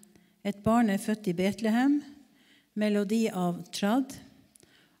synge «Et barn er født i Betlehem», melodi av Trad,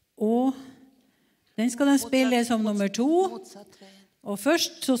 og den skal de spille som nummer 2. Og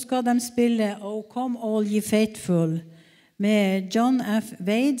først så skal de spille «Oh Come All Ye Faithful» med John F.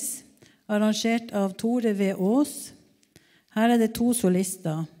 Wades, arrangert av Tore V. Aas. Her er det 2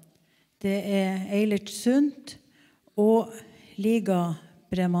 solister. Det er Eilert Sundt og Liga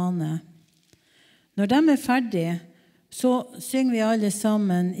Bremane. Når de er ferdige, så synger vi alle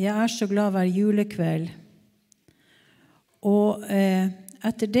sammen «Jeg er så glad hver julekveld». Og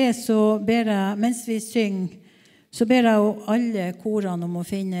etter det så ber jeg, mens vi synger, så ber jeg jo alle korene om å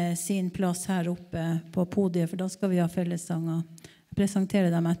finne sin plass her oppe på podiet, for da skal vi ha fellessanger. Jeg presenterer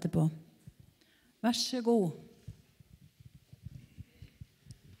dem etterpå. Vær så god.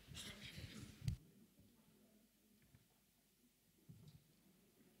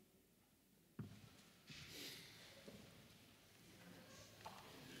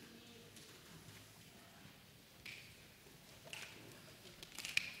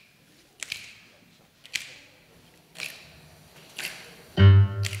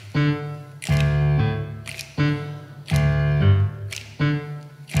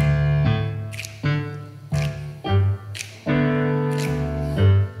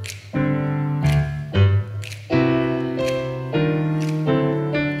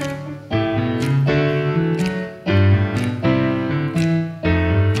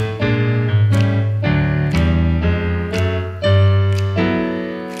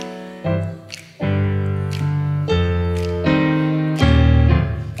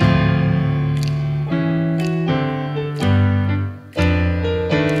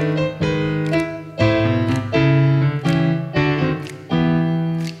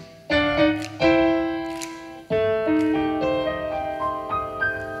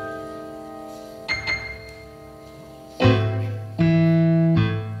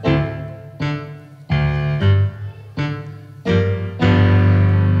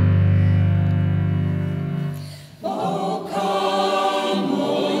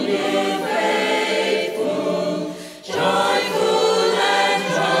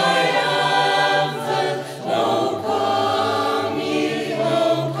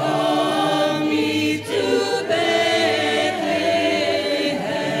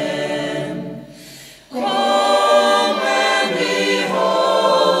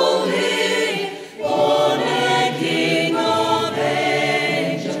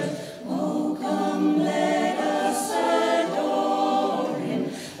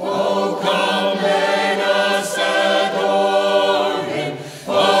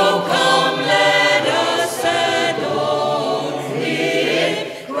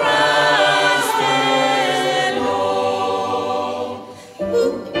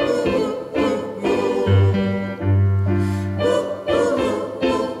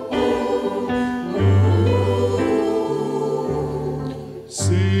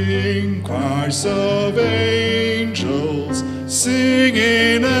 choirs of angels sing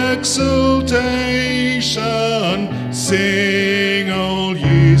in exultation. Sing, all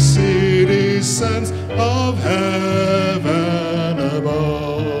ye citizens of heaven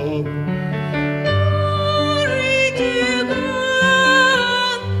above. Glory to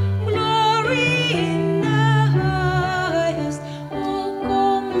God, glory in the highest. Oh,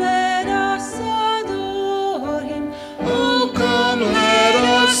 come, let us adore Him. Oh, come, let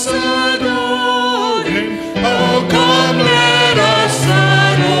us adore Him.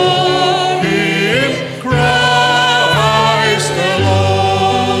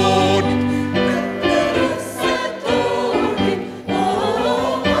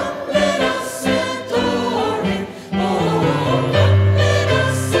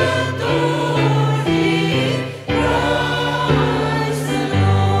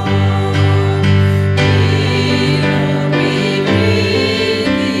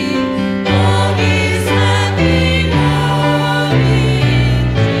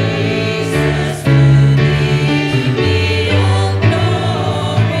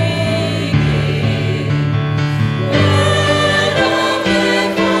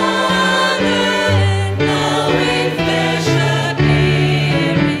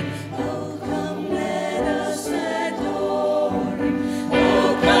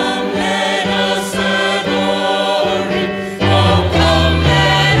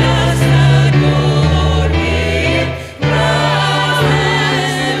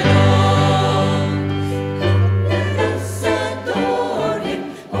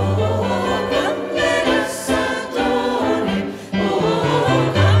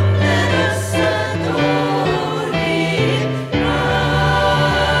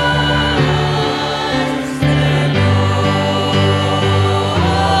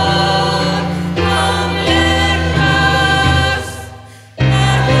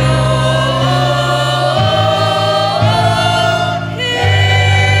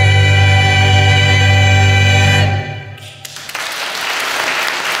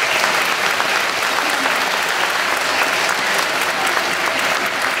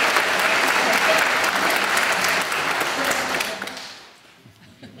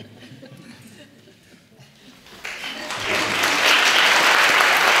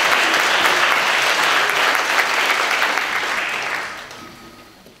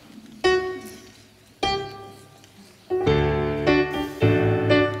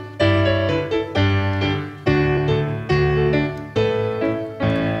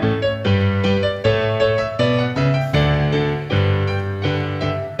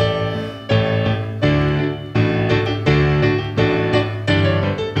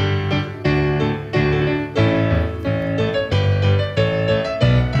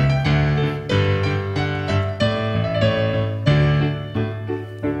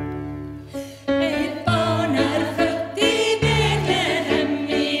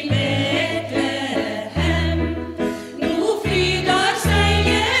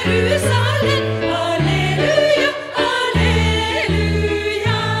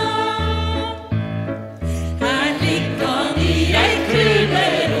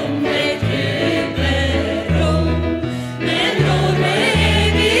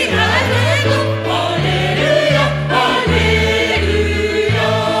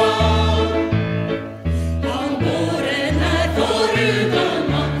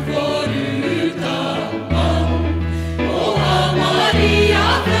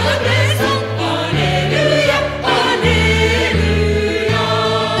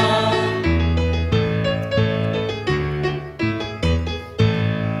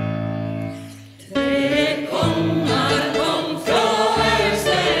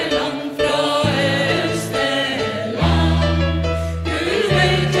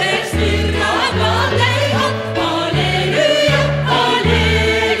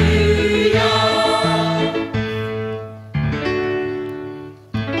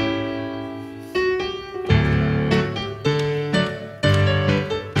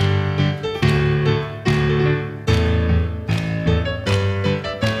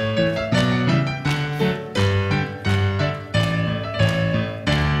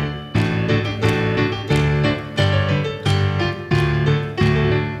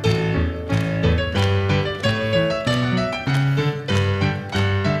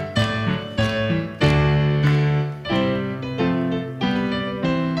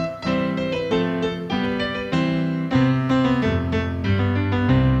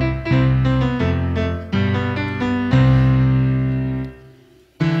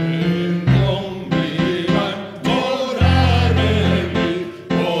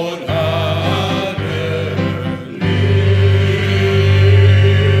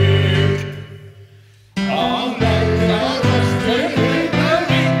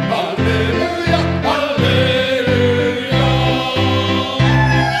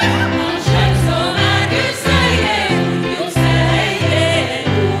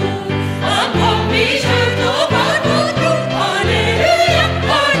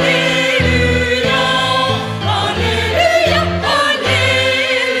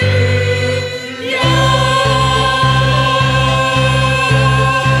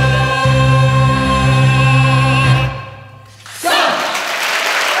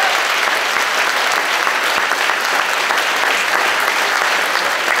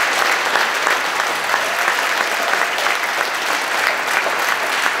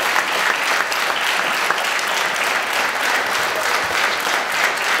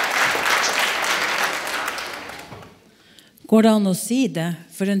 Går det an å si det?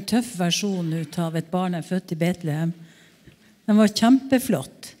 For en tøff versjon ut av et barn født i Betlehem. Den var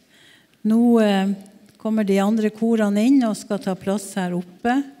kjempeflott. Nå kommer de andre korene inn og skal ta plass her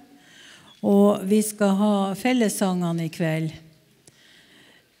oppe. Og vi skal ha fellessangene i kveld.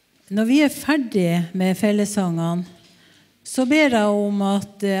 Når vi ferdig med fellessangene, så ber jeg om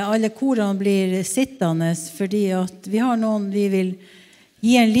at alle korene blir sittende, fordi at vi har noen vi vil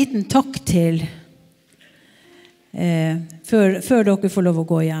gi en liten takk til før dere får lov å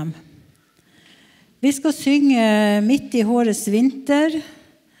gå hjem. Vi skal synge Midt i hårets vinter.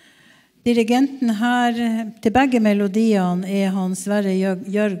 Dirigenten her til begge melodiene Hans Sverre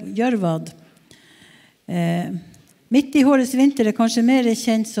Gjørvad. Midt i hårets vinter kanskje mer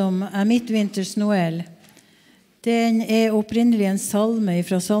kjent som Midtvinters Noel. Den opprinnelig en salme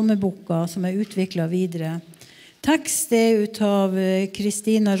fra salmeboka som utviklet videre. Tekst ut av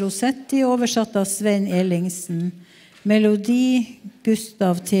Kristina Rossetti, oversatt av Svein Ellingsen. Melodi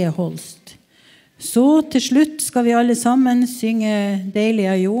Gustav T. Holst. Så til slutt skal vi alle sammen synge Deilig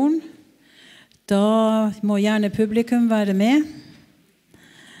av jorden. Da må gjerne publikum være med.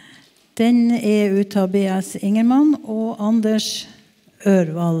 Den ut av B.S. Ingermann og Anders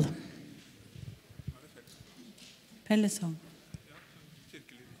Ørvald. Fellessang.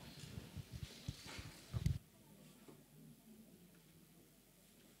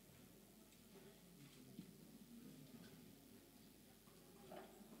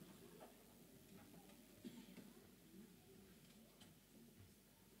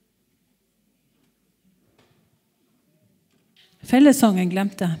 Fellessangen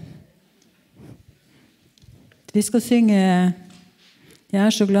glemte jeg. Vi skal synge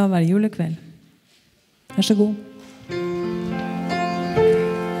Jeg så glad hver julekveld. Vær så god. Sommen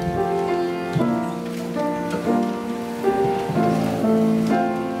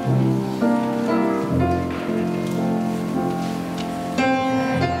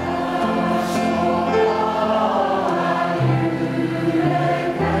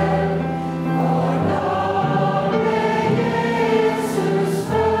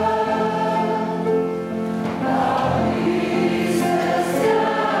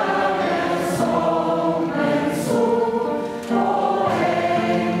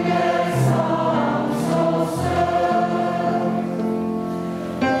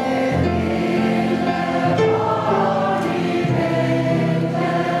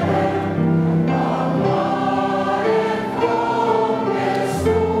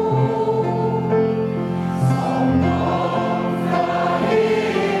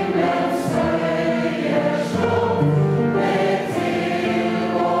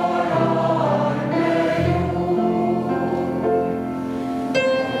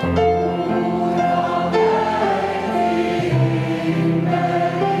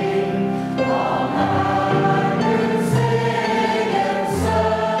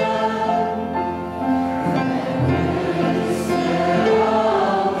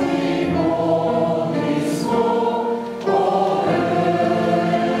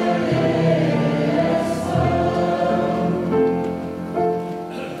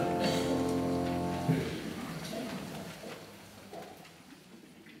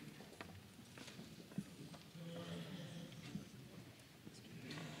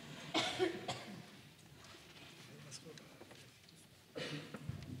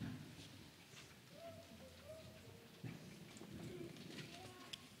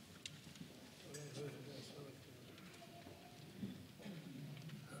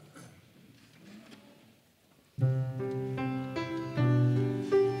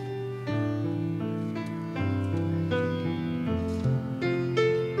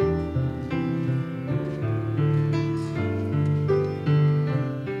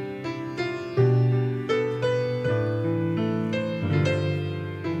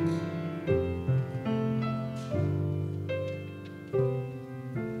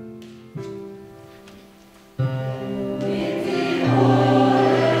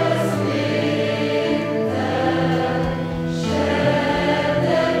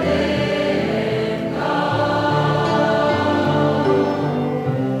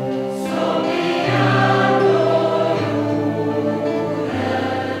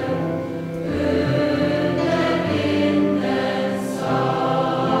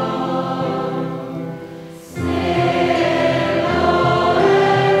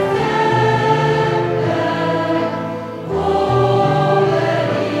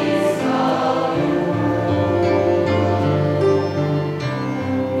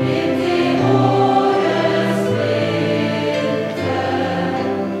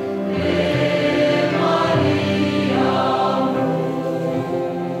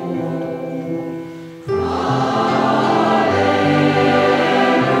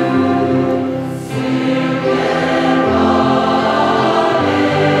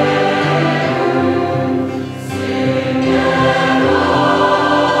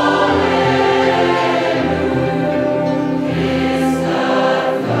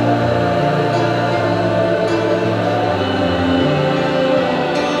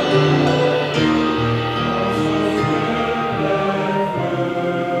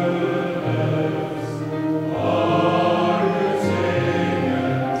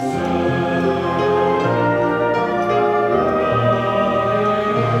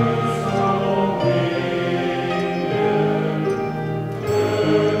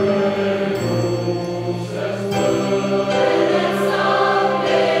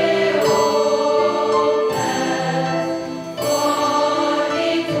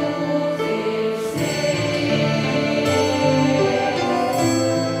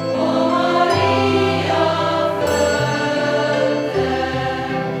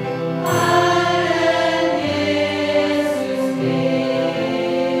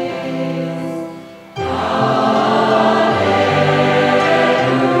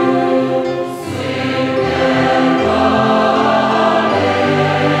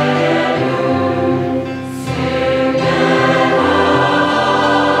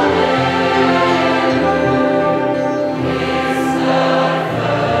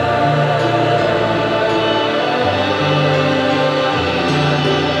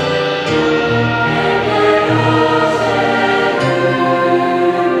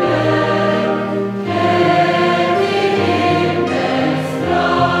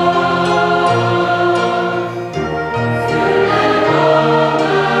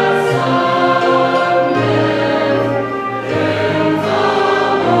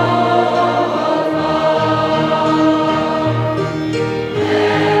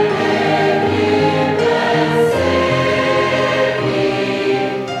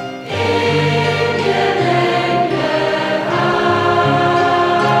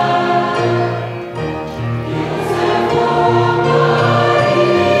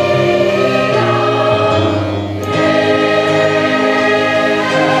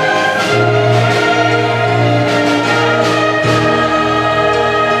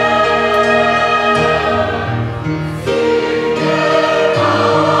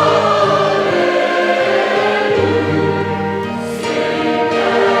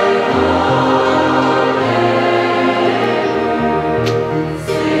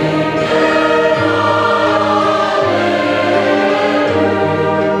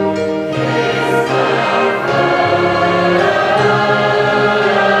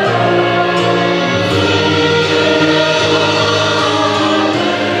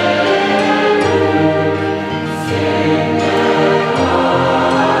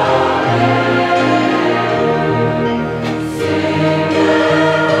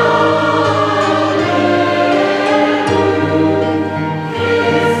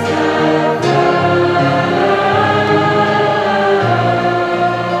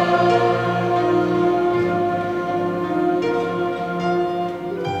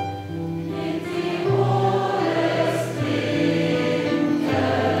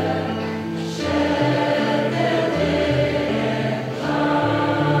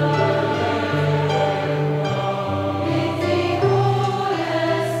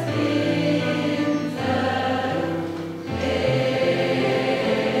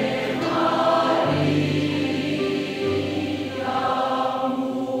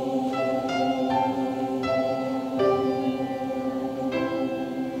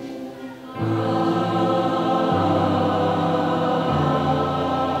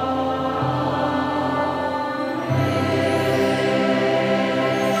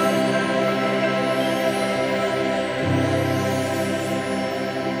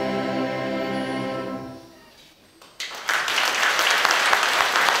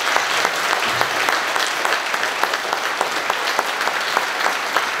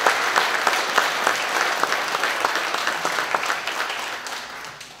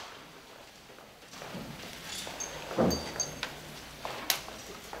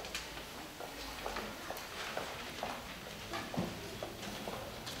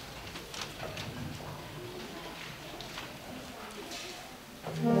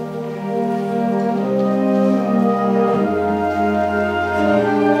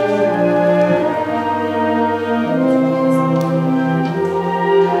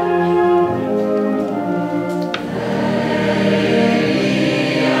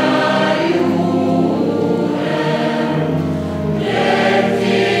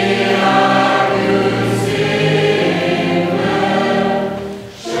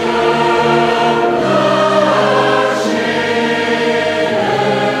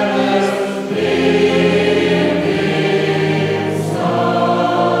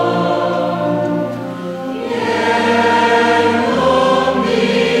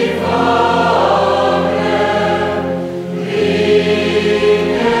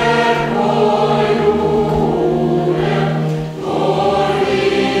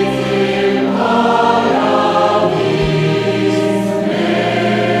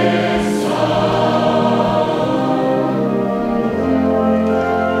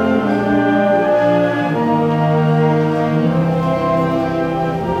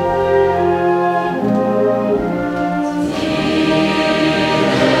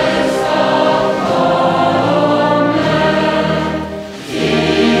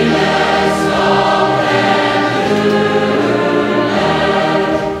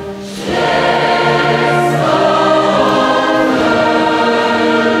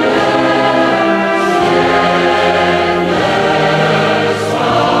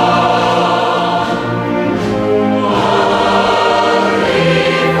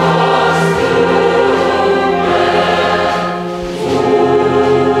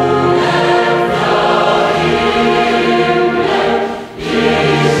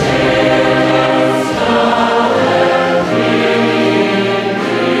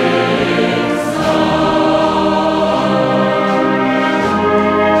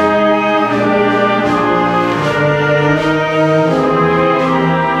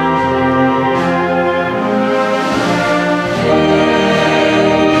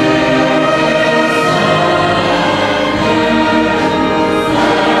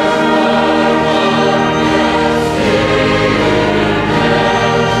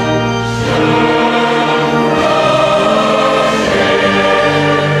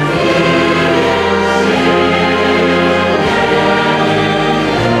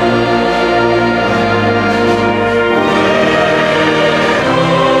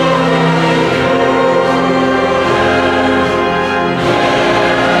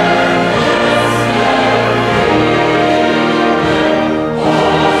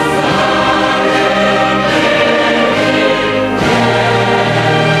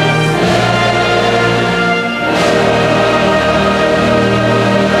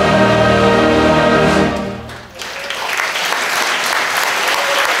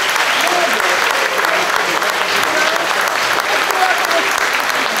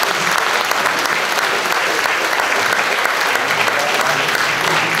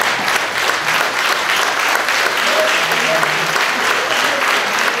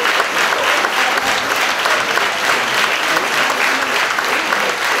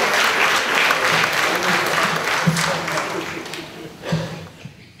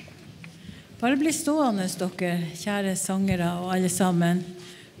Bare bli stående, dere, kjære sangere og alle sammen.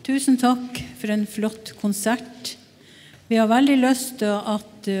 Tusen takk for en flott konsert. Vi har veldig lyst til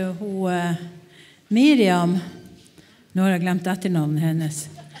at Miriam, nå har jeg glemt etternavnet hennes,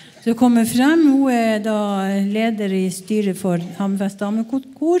 så kommer frem. Hun da leder i styret for Hammerfest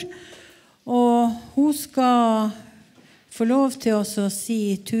damekor, og hun skal få lov til oss å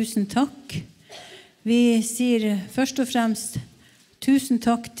si tusen takk. Vi sier først og fremst tusen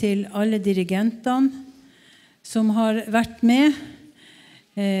takk til alle dirigentene som har vært med.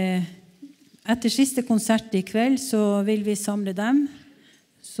 Etter siste konsert i kveld så vil vi samle dem.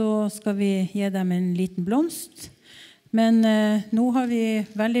 Så skal vi gi dem en liten blomst. Men nå har vi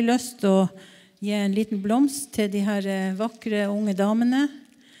veldig lyst til å gi en liten blomst til de her vakre unge damene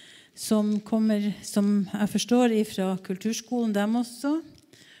som kommer, som jeg forstår, fra Kulturskolen dem også,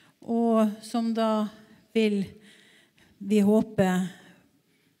 og som da vil vi håper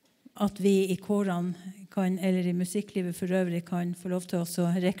at vi i kårene kan, eller i musikklivet for øvrig, kan få lov til å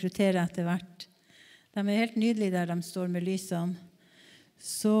rekruttere etter hvert. De helt nydelige der de står med lysene.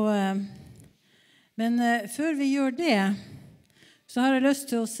 Så, men før vi gjør det, så har jeg lyst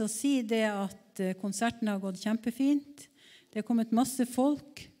til å si det at konserten har gått kjempefint. Det har kommet masse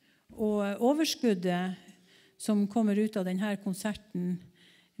folk, og overskuddet som kommer ut av denne konserten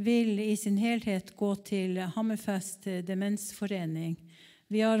vil i sin helhet gå til Hammerfest demensforening.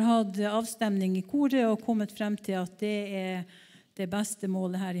 Vi har hatt avstemning i koret og kommet frem til at det det beste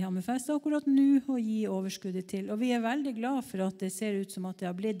målet her i Hammerfest akkurat nå å gi overskuddet til. Og vi veldig glad for at det ser ut som at det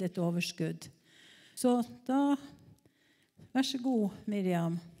har blitt et overskudd. Så da, vær så god,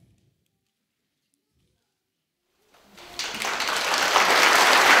 Miriam.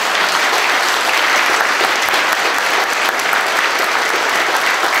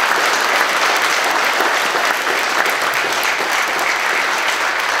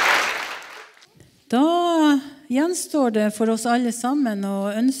 Da gjenstår det for oss alle sammen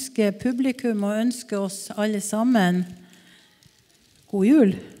å ønske publikum og ønske oss alle sammen god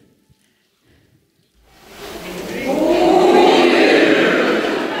jul.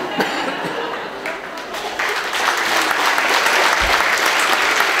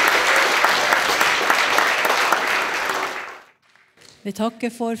 Vi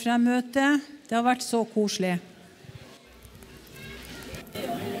takker for fremmøtet. Det har vært så koselig.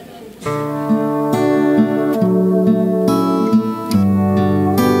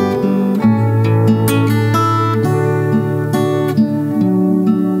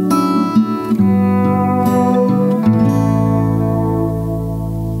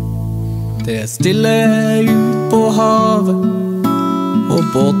 Stille ut på havet, og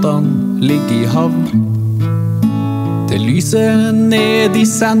båtene ligger i havn. Det lyser ned i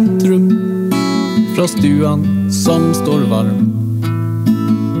sentrum, fra stuene som står varm.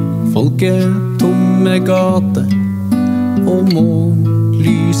 Folket tomme gate, og månen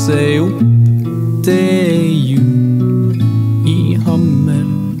lyser opp. Det jul i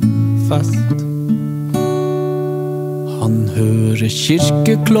Hammerfest. Han hører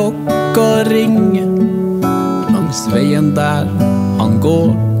kirkeklokka ringe langs veien der han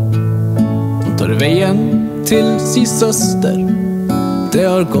går. Han tar veien til sin søster, det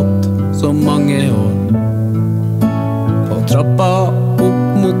har gått så mange år. På trappa opp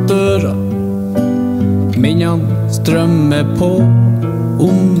mot døra, minnene strømmer på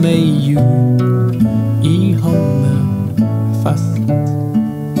om ei jul i Hammerfest.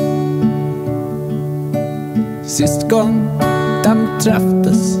 Sist gang de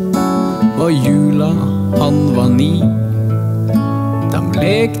treftes var jula han var 9. De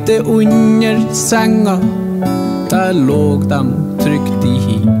lekte under senga, der låg de trygt i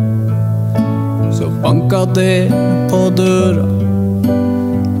hi. Så banka det på døra,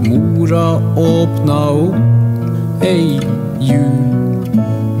 mora åpna opp. Ei jul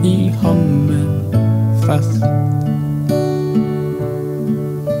i Hammerfest.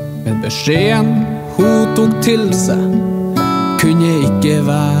 Med beskjeden hun tok til seg, kunne ikke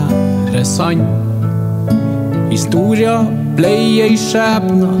være sann. Historia ble ei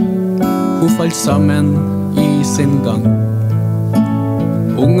skjebne, hun falt sammen i sin gang.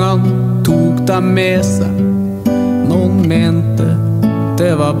 Ungene tok dem med seg, noen mente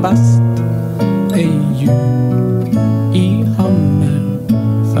det var best. Ei jul i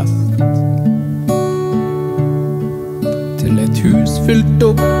Hammerfest. Til et hus fylt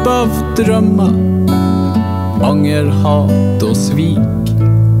opp av drømmer, anger, hat og svik.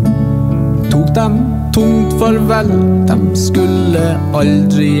 Tok dem tungt farvel, de skulle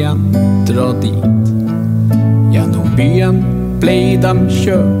aldri igjen dra dit. Gjennom byen ble de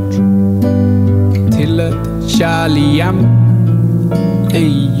kjørt til et kjærlig hjem. Ei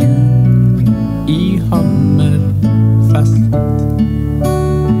jul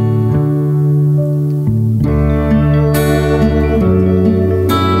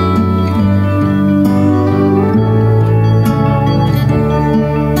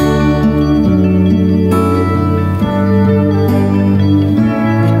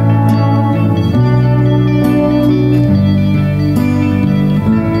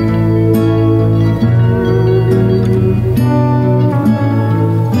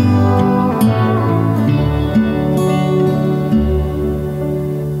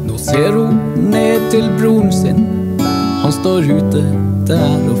broren sin, han står ute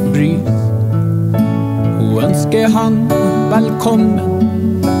der og frys. Hun ønsker han velkommen,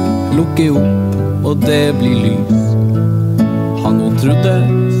 lukker opp og det blir lys. Han hun trodde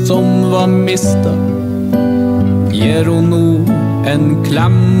som var mistet, gir hun nå en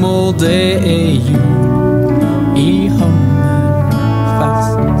klem, og det jul i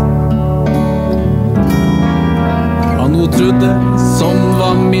Hammerfest. Han hun trodde som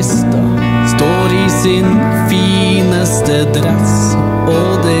var mistet, står i sin fineste dress,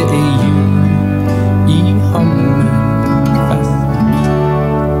 og det jul i Hammerfest.